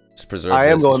Metal Face. Just preserve. I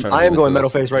am going Metal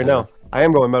Face right now. I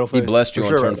am going Metal Face. He blessed you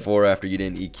on turn 4 after you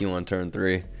didn't EQ on turn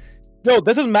 3. Yo,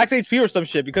 this is max HP or some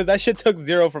shit because that shit took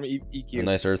 0 from EQ. A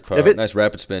nice Earth Power. Nice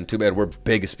Rapid Spin. Too bad we're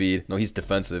big speed. No, he's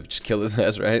defensive. Just kill his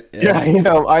ass, right? Yeah,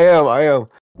 I am.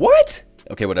 What?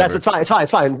 Okay, whatever. It's fine.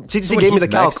 CTC gave me the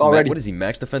calc already. What is he?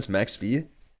 Max defense, max speed?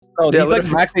 Oh, he's like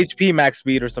max HP, max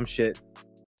speed, or some shit.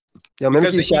 Yeah,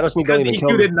 Mimikyu Shadow Sneak don't even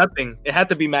kill me. EQ did nothing. It had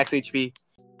to be max HP.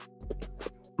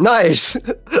 Nice.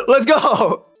 Let's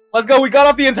go. Let's go. We got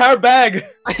off the entire bag.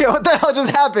 What the hell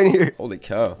just happened here? Holy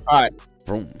cow. All right.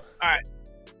 Boom. All right.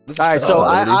 All right, so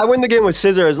I win the game with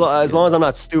Scissor as long as I'm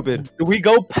not stupid. Do we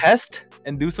go Pest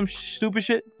and do some stupid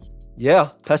shit?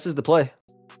 Yeah, Pest is the play.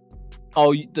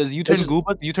 Oh, does U-turn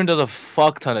Goombas? U-turn does a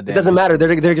fuck ton of damage. It doesn't matter.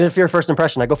 They're gonna fear first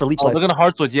impression. I go for Leech Life. They're gonna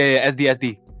hard switch. Yeah,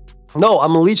 SD. No,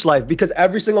 I'm a Leech Life because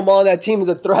every single mall on that team is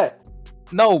a threat.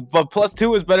 No, but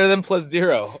 +2 is better than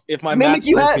 +0. If my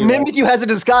Mimikyu has a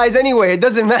disguise anyway. It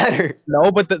doesn't matter. No,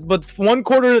 but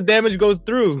 1/4 of the damage goes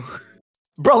through.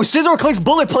 Bro, Scissor clicks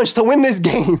Bullet Punch to win this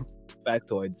game.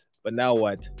 Factoids. But now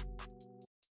what?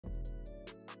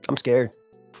 I'm scared.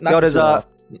 Yo,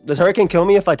 does Hurricane kill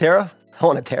me if I Terra? I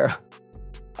want to Terra.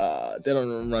 They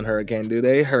don't run Hurricane, do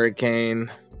they?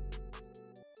 Hurricane.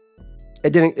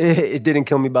 It didn't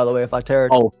kill me, by the way, if I tear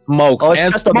it. Oh, smoke. Oh, it's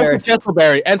and smoke Chesterberry. the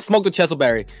Chesterberry. And smoke the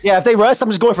Chesterberry. Yeah, if they rest, I'm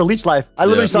just going for leech life. I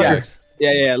literally saw yeah. it.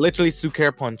 Yeah. Literally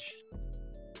Sukare punch.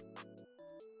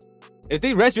 If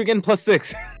they rest, you're getting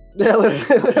 +6. Yeah,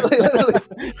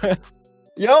 literally.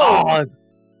 Yo, Oh,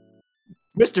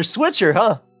 Mr. Switcher,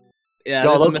 huh? yeah,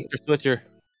 Yo, this Loki. is Mr. Switcher.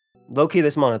 Low key,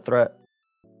 this man a threat.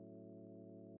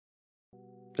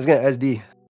 It's gonna SD.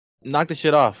 Knock the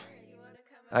shit off.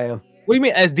 I am. What do you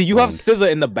mean SD? You have Scissor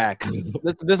in the back.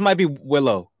 This might be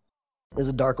Willow. There's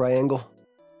a dark right angle.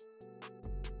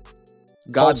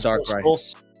 God, Pulse, dark pulse, right.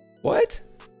 pulse. What?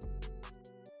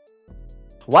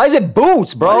 Why is it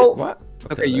boots, bro? What?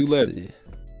 Okay, you let's live. see.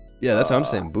 Yeah, that's what I'm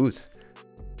saying. Boots.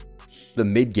 The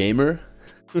mid gamer.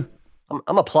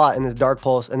 I'm a plot in this dark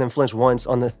pulse and then flinch once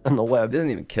on the It web. doesn't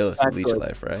even kill us with leech Actually.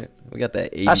 life, right? We got that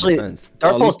 80 Actually, defense.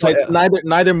 Dark pulse.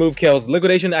 neither move kills.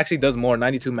 Liquidation actually does more.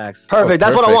 92 max. Perfect.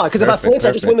 That's what I perfect, want. Because if I perfect, flinch,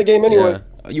 I just win the game anyway.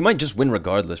 Yeah. You might just win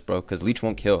regardless, bro, because leech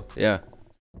won't kill. Yeah.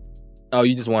 Oh,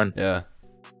 you just won. Yeah.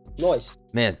 Nice.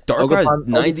 Man, Darkrai's Ogre-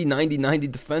 90, 90, 90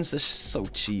 defense. That's just so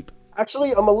cheap.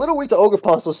 Actually, I'm a little weak to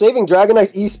Ogerpon, so saving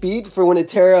Dragonite's E speed for when it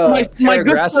Terra My good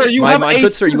grasses. sir, you My have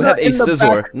good sir, you have a in the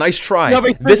scissor. back. Nice try. You have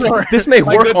a This scissor. this may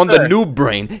My work good on the sir. noob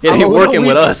brain. It I'm a ain't little working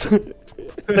with weak. us. Look,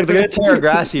 they're gonna Terra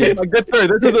grass here. My good sir,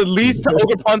 this is the least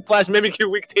Ogre / Mimikyu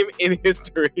weak team in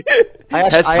history.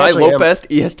 Has Ty Lopez,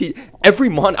 EST, every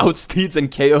mon outspeeds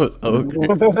and KOs.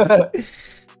 Ogre.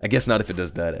 I guess not if it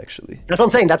does that, actually. That's what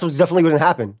I'm saying. That's what's definitely going to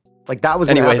happen. Like that was.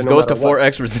 Anyways, happen goes to no matter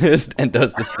 4x resist and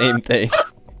does the same thing.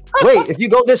 what. Wait, if you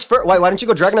go this first, why don't you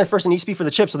go Dragonite first and ESP for the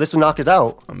chip so this would knock it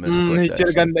out? I He misclicked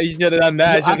should have that. done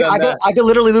that. I could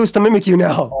literally lose to Mimikyu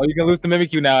now. Oh, you can lose to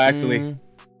Mimikyu now, actually.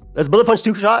 Does Bullet Punch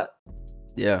 2-shot?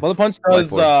 Yeah. Bullet Punch Why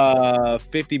does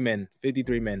 50 min,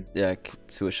 53 min. Yeah,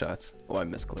 2 shots. Oh, I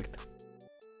misclicked.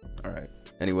 Alright.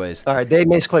 Anyways. All right, they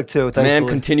misclick too. Man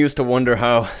Thankfully. continues to wonder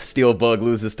how Steel Bug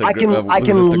loses to I can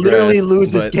loses to literally grass,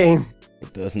 lose this but game.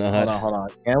 It does not. Hold on.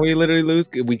 Can we literally lose?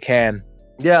 We can.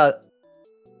 Yeah.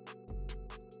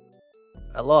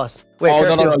 I lost. Wait, Oh,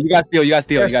 Terra no. Steel. You got steal. You got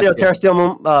steal. Terra Steel. Terra Steel.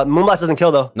 Moonblast doesn't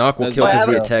kill though. Knock will That's kill why because I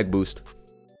the have- attack boost.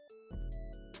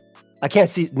 I can't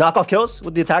see knockoff kills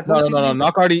with the attack boost. No.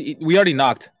 Knock already. We already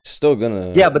knocked. Still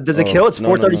gonna. Yeah, but does it kill? It's no,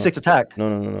 436 attack.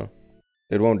 No.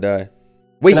 It won't die.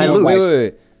 Wait, Then I lose.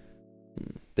 wait.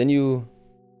 Then you.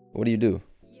 What do you do?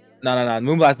 No.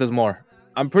 Moonblast does more.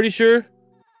 I'm pretty sure.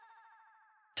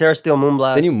 Terra Steel,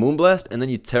 Moonblast. Then you Moonblast and then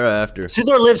you Terra after.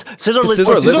 Scissor lives. Scissor lives.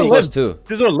 Scissor Oh, lives Scissor plus 2.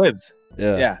 Scissor lives.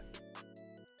 Yeah. Yeah.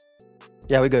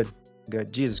 Yeah, we good.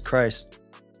 Good. Jesus Christ.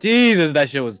 Jesus, that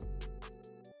shit was.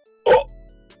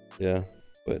 Yeah.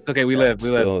 But It's okay. We live. We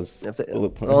live. still is If they-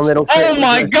 bullet punch. Oh, they don't Oh care.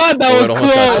 my god, that Oh, it was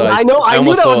almost got close. shot. I know. I knew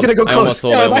almost that was sold. gonna go I almost close.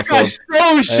 sold. I Yo, almost that guy's sold. so I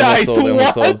almost shy. sold. I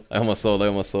almost What? sold. I almost sold. I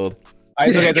almost sold.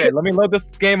 Alright, okay. Let me load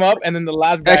this game up, and then the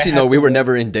last guy. Actually, no, has we to were win.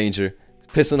 never in danger.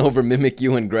 Pissing over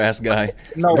Mimikyu and Grass Guy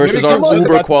No, versus Mimikyu our was uber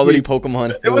about to quality sweep.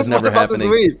 Pokemon. It was never about to happening.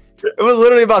 sweep. It was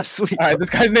literally about sweep. All right, this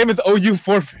guy's name is OU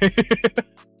Forfeit.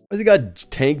 Why's he got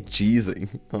Tank Jeezing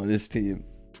on this team?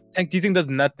 Tank Jeezing does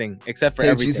nothing except for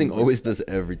Tank everything. Jeezing always does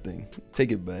everything.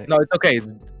 Take it back. No, it's okay.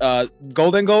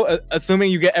 Golden Go,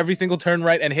 assuming you get every single turn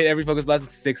right and hit every focus blast,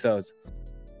 it's 6 O's.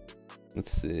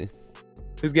 Let's see.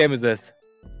 Whose game is this?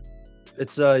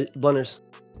 It's blunders.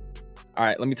 All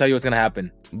right, let me tell you what's gonna happen.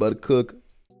 Buttercook.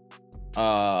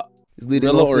 He's leading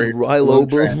Rilla off with or Rilo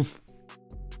Balloon Boom.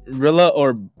 Rilla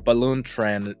or Balloon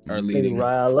Tran are Maybe leading.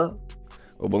 Ryla.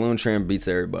 Well, Balloon Tram beats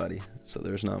everybody, so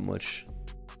there's not much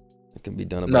that can be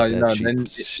done No, about that. no, cheap, then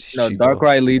cheapo.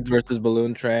 Darkrai leads versus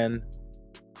Balloon Tran,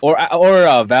 or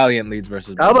Valiant leads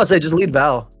versus. I was about to say just lead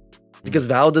Val, because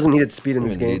Val doesn't need its speed in I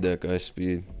this don't need game. that guy's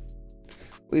speed.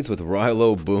 Leads with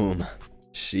Rilo Boom.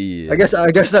 Shit. I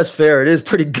guess that's fair. It is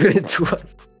pretty good to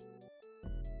us.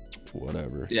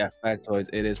 Whatever. Yeah, Factoids,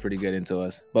 it is pretty good into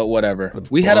us, but whatever. A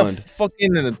We had a bond.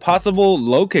 fucking impossible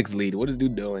Lokix lead. What is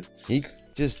dude doing? He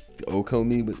just Oko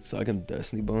me, but so I can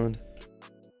Destiny Bond.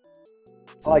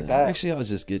 I like that. Actually, I'll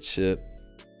just get chip.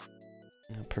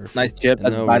 Yeah, perfect. Nice chip. And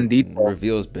That's now Bandito.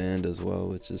 Reveals band as well,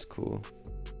 which is cool.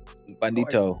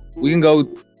 Bandito. We can go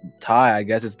tie. I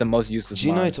guess it's the most useless. G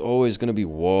mod. Knight's always gonna be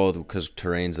walled because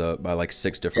terrain's up by like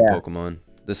 6 different Yeah. Pokemon.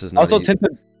 This is not. Also, e-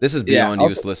 tinted. this is yeah, beyond also-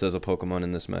 useless as a Pokemon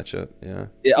in this matchup. Yeah.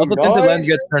 Yeah, also Guys? tinted lens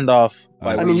gets turned off.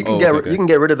 By I mean, you can okay. you can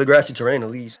get rid of the grassy terrain at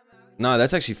least. Nah,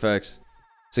 that's actually facts.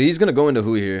 So he's gonna go into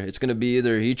who here? It's gonna be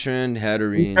either Heatran,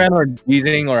 Hatterene. Heatran or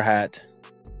Jeezing or Hat.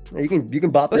 Yeah, you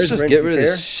can bop. Let's this just range get if you rid of care.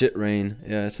 this shit rain.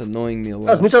 Yeah, it's annoying me a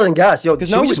That's lot. neutral and gas, yo. Because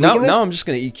Should now, we just now, weaken this? now I'm just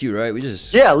gonna EQ, right? We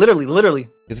just Yeah, literally.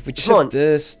 Because if we Come on. chip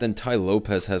this, then Ty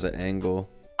Lopez has an angle.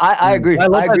 I agree. I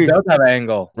I agree. does have an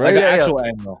angle, Right? like Yeah, an yeah. actual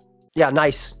angle. Yeah,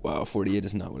 nice. Wow, 48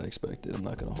 is not what I expected. I'm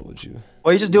not gonna hold you.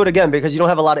 Well, you just do it again because you don't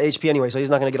have a lot of HP anyway, so he's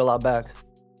not gonna get a lot back.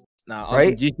 Nah, on Right?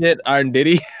 some G shit, Iron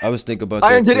Diddy. I was thinking about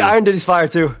Iron that Diddy, too. Iron Diddy's fire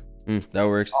too. That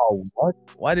works. Oh, what?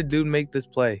 Why did dude make this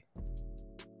play?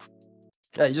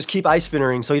 Yeah, you just keep ice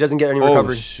spinnering so he doesn't get any Oh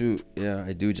recovery. shoot! Yeah,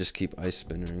 I do just keep ice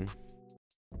spinning.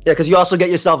 Yeah, because you also get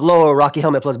yourself low Rocky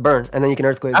Helmet plus burn, and then you can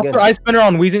Earthquake After again. Ice Spinner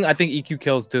on Weezing, I think EQ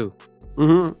kills too.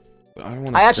 But I don't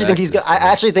want. I actually think he's gonna. I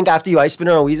actually think after you Ice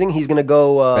Spinner on Weezing, he's gonna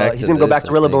go. Back He's to gonna go this, back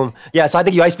to I Rillaboom. Yeah, so I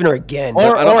think you Ice Spinner again.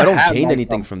 Or- I don't have gain Mons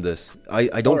anything up. from this.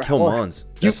 I don't kill or- Mons.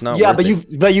 That's not Yeah, worth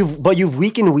it. but you've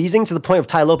weakened Weezing to the point of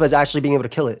Ty Lopez actually being able to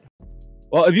kill it.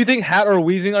 Well, if you think Hat or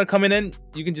Weezing are coming in,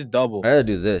 you can just double. I gotta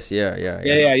do this. Yeah. Yeah.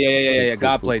 Cool,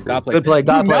 God cool, plays, cool. God plays. Good play,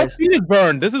 God Dude, now plays. he is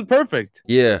burned. This is perfect.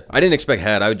 Yeah, I didn't expect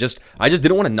Hat. I just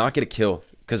didn't want to not get a kill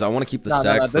because I want to keep the No,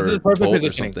 sack this is for perfect Bolt or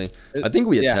positioning. something. I think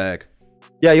we Yeah. attack.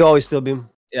 Yeah, you always still beam.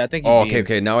 Yeah, I think. Oh, he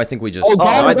okay. Now I think we just. Oh, now gone,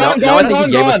 I gone, think he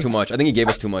gone, gave us gone. too much. I think he gave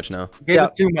us too much now. Gave Yeah.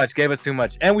 us too much. Gave us too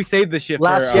much, and we saved the shit.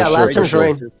 Last- for, yeah, last turn for sure.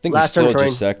 terrain. I think Last we turn still terrain.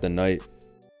 just sacked the knight,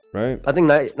 right? I think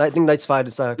Knight's fine to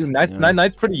sack. Dude,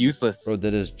 Knight's pretty useless. Bro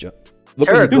did his job. Look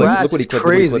Terra what he clicked. Grass Look what he is clicked.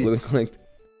 crazy. Look what he clicked.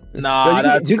 Nah,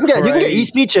 Yo, you can get E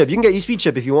speed chip. You can get E speed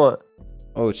chip if you want.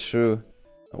 Oh, it's true.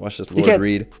 I watched this You Lord can't-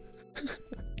 read.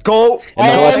 Go. And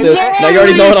now watch this. Now you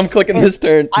already know what I'm clicking this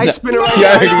turn. I spin it right You here.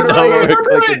 I already spin it know right what here.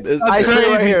 we're clicking this. I spin it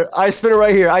right here. I spin it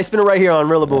right here. I spin it right here on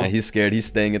Rillaboom. Nah, he's scared. He's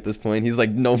staying at this point. He's like,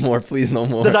 no more, please, no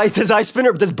more. Does Ice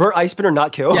Spinner Ice Spinner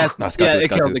not kill? Yeah, No, it's got to, it's it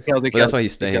got killed, to. it killed, But it that's killed, why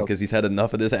he's it staying, killed. because he's had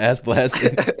enough of this ass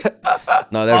blasting.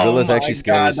 No, that Rilla's my actually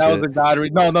scary God, as that shit. was a god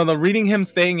read. No, reading him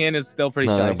staying in is still pretty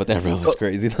No, shy. but that Rilla's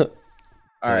crazy though.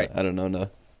 All right. I don't know, no.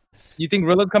 You think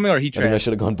Rilla's coming or he I think I trash?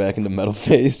 should have gone back into Metal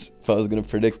Face if I was gonna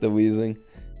predict the Weezing.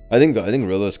 I think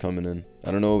Rilla's coming in.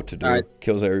 I don't know what to do. Alright.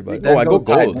 Kills everybody. Then Oh, I go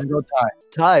Ty, gold. then go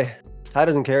Ty. Ty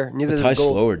doesn't care. Neither The does Ty's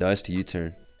Gold. slower, dies to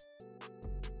U-turn.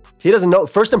 He doesn't know.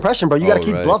 First impression, bro. You gotta Oh,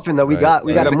 keep right, bluffing that we right, got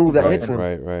a right, move that right, hits him.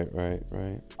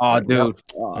 Right. Oh, dude.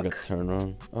 I got the turn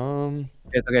wrong.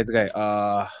 It's okay. It's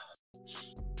okay.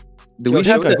 Do Yo, we I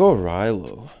have think I to go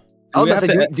Rilo. I was we about to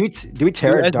have say, do we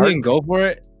Terra do Dark? and go for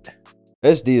it?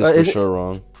 SD is Is for it- sure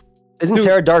wrong. Isn't Dude.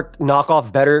 Terra Dark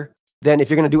knockoff better than if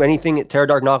you're gonna do anything? Terra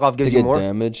Dark knockoff To gives you get more.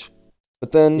 damage.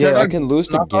 But then Yeah. I can lose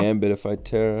to Knock off. Gambit if I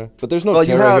Terra. But there's no Well, you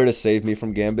Terra have- here to save me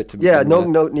from Gambit to Yeah,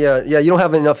 begin with. yeah. You don't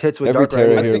have enough hits with Every Dark right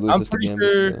Terra now. here think- I'm loses to pretty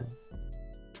Gambit sure-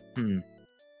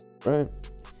 still. Right.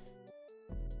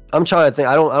 I'm trying to think.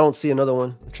 I don't see another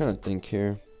one. I'm trying to think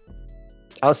here.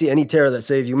 I don't see any Terra that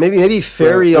saves you. Maybe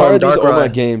Fairy Why on are these Dark all my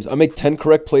Ride. games? I make 10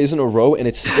 correct plays in a row and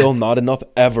it's still not enough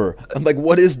ever. I'm like,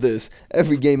 what is this?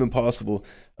 Every game impossible.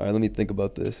 All right, let me think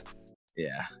about this.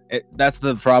 Yeah, that's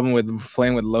the problem with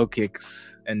playing with Lokix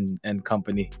and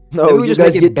company. No, Maybe we you just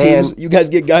guys make it get teams. ban. You guys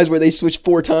get guys where they switch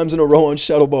 4 times in a row on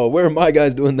shuttle ball. Where are my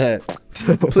guys doing that?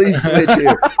 Please switch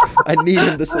here. I need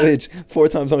him to switch 4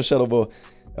 times on shuttle ball. All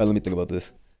right, let me think about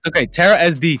this. It's okay. Terra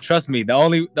SD. Trust me. The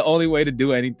only way to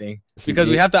do anything because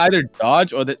we have to either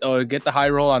dodge or get the high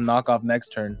roll on knockoff next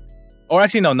turn, or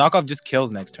actually no, knockoff just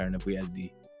kills next turn if we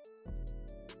SD.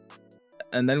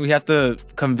 And then we have to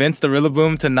convince the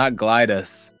Rillaboom to not glide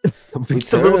us. It's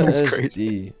Terra the Rillaboom's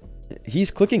crazy. SD.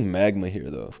 He's clicking magma here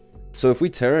though. So if we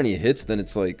Terra and he hits, then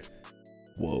it's like,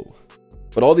 whoa.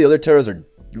 But all the other Terras are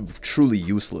truly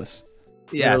useless.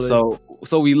 Yeah. Really?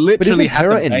 So we literally But isn't have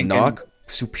Terra to and bank knock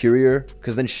superior?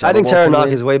 Because then I Shadow think Ball Terra can Knock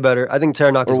win, is way better. I think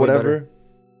Terra Knock or is way better. whatever.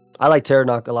 I like Terra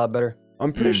Knock a lot better.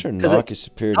 I'm pretty sure 'Cause knock is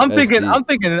superior. To I'm thinking.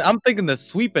 SD. I'm thinking the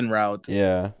sweeping route.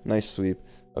 Yeah, nice sweep.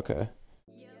 Okay.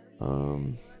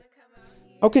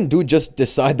 How can dude just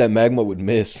decide that magma would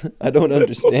miss? I don't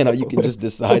understand how you can just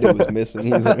decide it was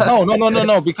missing either.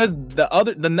 No. Because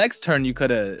the next turn you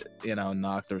could have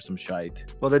knocked or some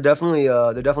shite. Well, they're definitely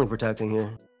protecting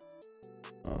here.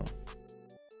 Oh.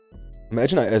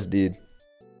 Imagine I SD'd.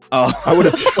 Oh, I would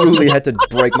have truly had to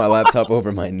break my laptop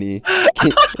over my knee.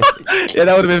 Yeah,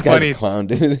 that would have This been guy's funny. a clown,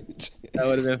 dude. That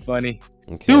would have been funny.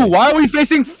 Okay. Dude, why are we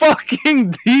facing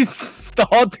fucking these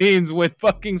stall teams with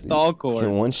fucking stall cores?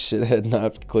 Can one shithead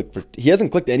not click for? He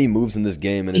hasn't clicked any moves in this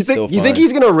game, and You it's still think fine.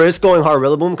 he's gonna risk going hard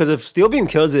Rillaboom? Because if Steel Beam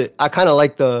kills it, I kind of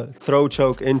like the throw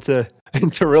choke into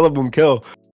Rillaboom kill.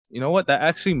 You know what? That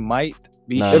actually might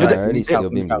be. Nah, If nah, it- I already yeah, still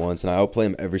beamed once, and I outplay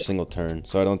him every single turn,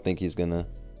 so I don't think he's gonna.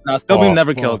 No, Steel Beam Oh,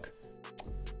 never fuck. killed.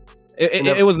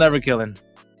 It was never killing.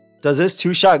 Does this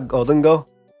 2-shot Golden go?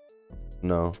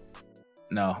 No.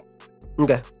 No.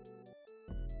 Okay.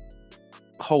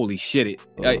 Holy shit!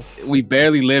 Oof. We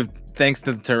barely lived thanks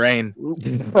to the terrain.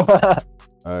 All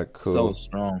right, cool. So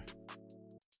strong.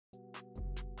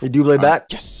 You do play back?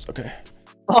 Yes. Okay.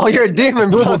 Oh, you're a demon,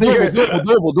 bro.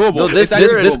 Doable. No, this It's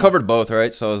actually this doable. covered both,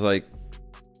 right? So I was like,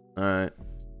 Alright.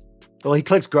 Well, he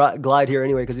clicks glide here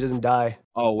anyway because he doesn't die.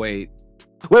 Oh wait.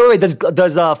 Wait. Does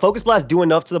Focus Blast do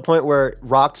enough to the point where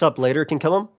rocks up later can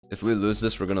kill him? If we lose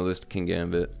this, we're gonna lose King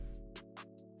Gambit.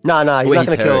 Nah, he's not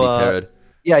gonna kill. Terrored.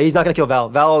 Yeah, he's not gonna kill Val.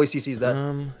 Val always CCs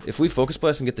that. If we Focus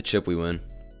Blast and get the chip, we win.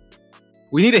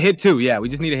 We need a hit 2. Yeah, we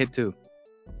just need a hit 2.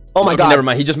 Oh my god. Never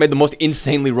mind. He just made the most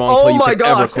insanely wrong play you could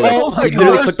ever click. He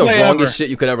literally clicked the wrongest shit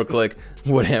you could ever click.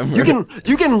 Whatever.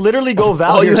 You can literally go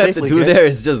Val. All you have to do there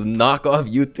is just knock off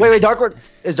you. Wait.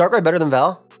 Is Darkrai better than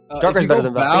Val? Darkrai's better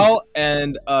than Val.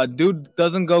 And dude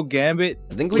doesn't go Gambit.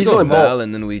 I think we go Val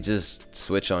and then we just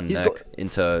switch on neck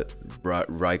into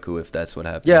Raikou if that's what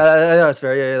happens. Yeah, that's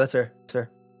fair. Yeah, that's fair. That's fair.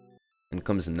 And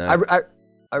comes neck.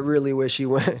 I really wish he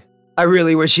went. I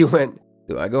really wish he went.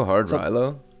 Do I go hard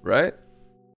Rilo? Right?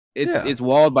 It's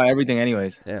walled by everything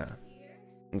anyways. Yeah.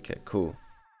 Okay, cool.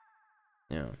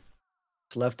 Yeah.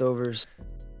 It's leftovers.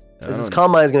 This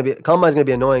Calm is gonna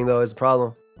be annoying though, is the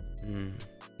problem.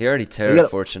 He already terrored,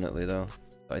 fortunately though.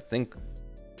 I think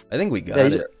we got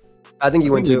it. I think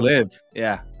you win too.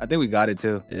 Yeah, I think we got it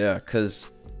too. Yeah, cause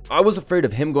I was afraid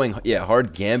of him going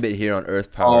hard Gambit here on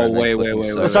Earth Power. Oh wait.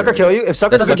 Will Sucker kill you? If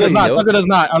Sucker doesn't kill you, Sucker does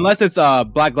not, unless it's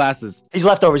black glasses. He's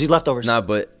leftovers. Nah,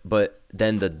 but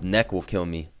then the neck will kill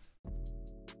me.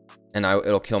 And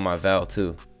it'll kill my Val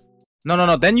too.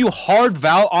 No. Then you hard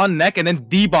Val on neck and then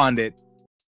debond it.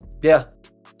 Yeah,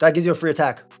 that gives you a free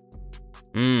attack.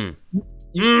 You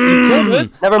killed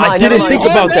this? Never mind. I didn't think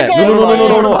about that.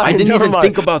 No. I didn't even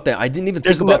think about that. I didn't even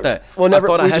think about that. I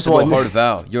thought I had to go hard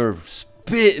Val. You're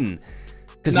spitting.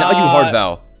 Because now you hard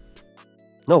Val.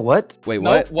 No, what? Wait,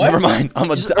 what? Never mind. I'm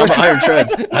a Iron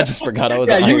Treads. I just forgot I was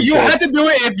an Iron Treads. You had to do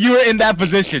it if you were in that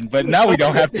position, but now we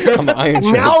don't have to. I'm an Iron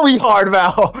Treads. Now we hard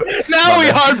Val.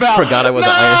 Forgot I was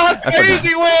an Iron.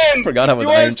 Crazy win. Forgot I was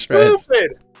Iron Treads.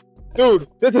 Dude,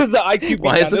 this is the IQ.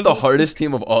 Why is this the hardest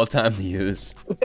team of all time to use?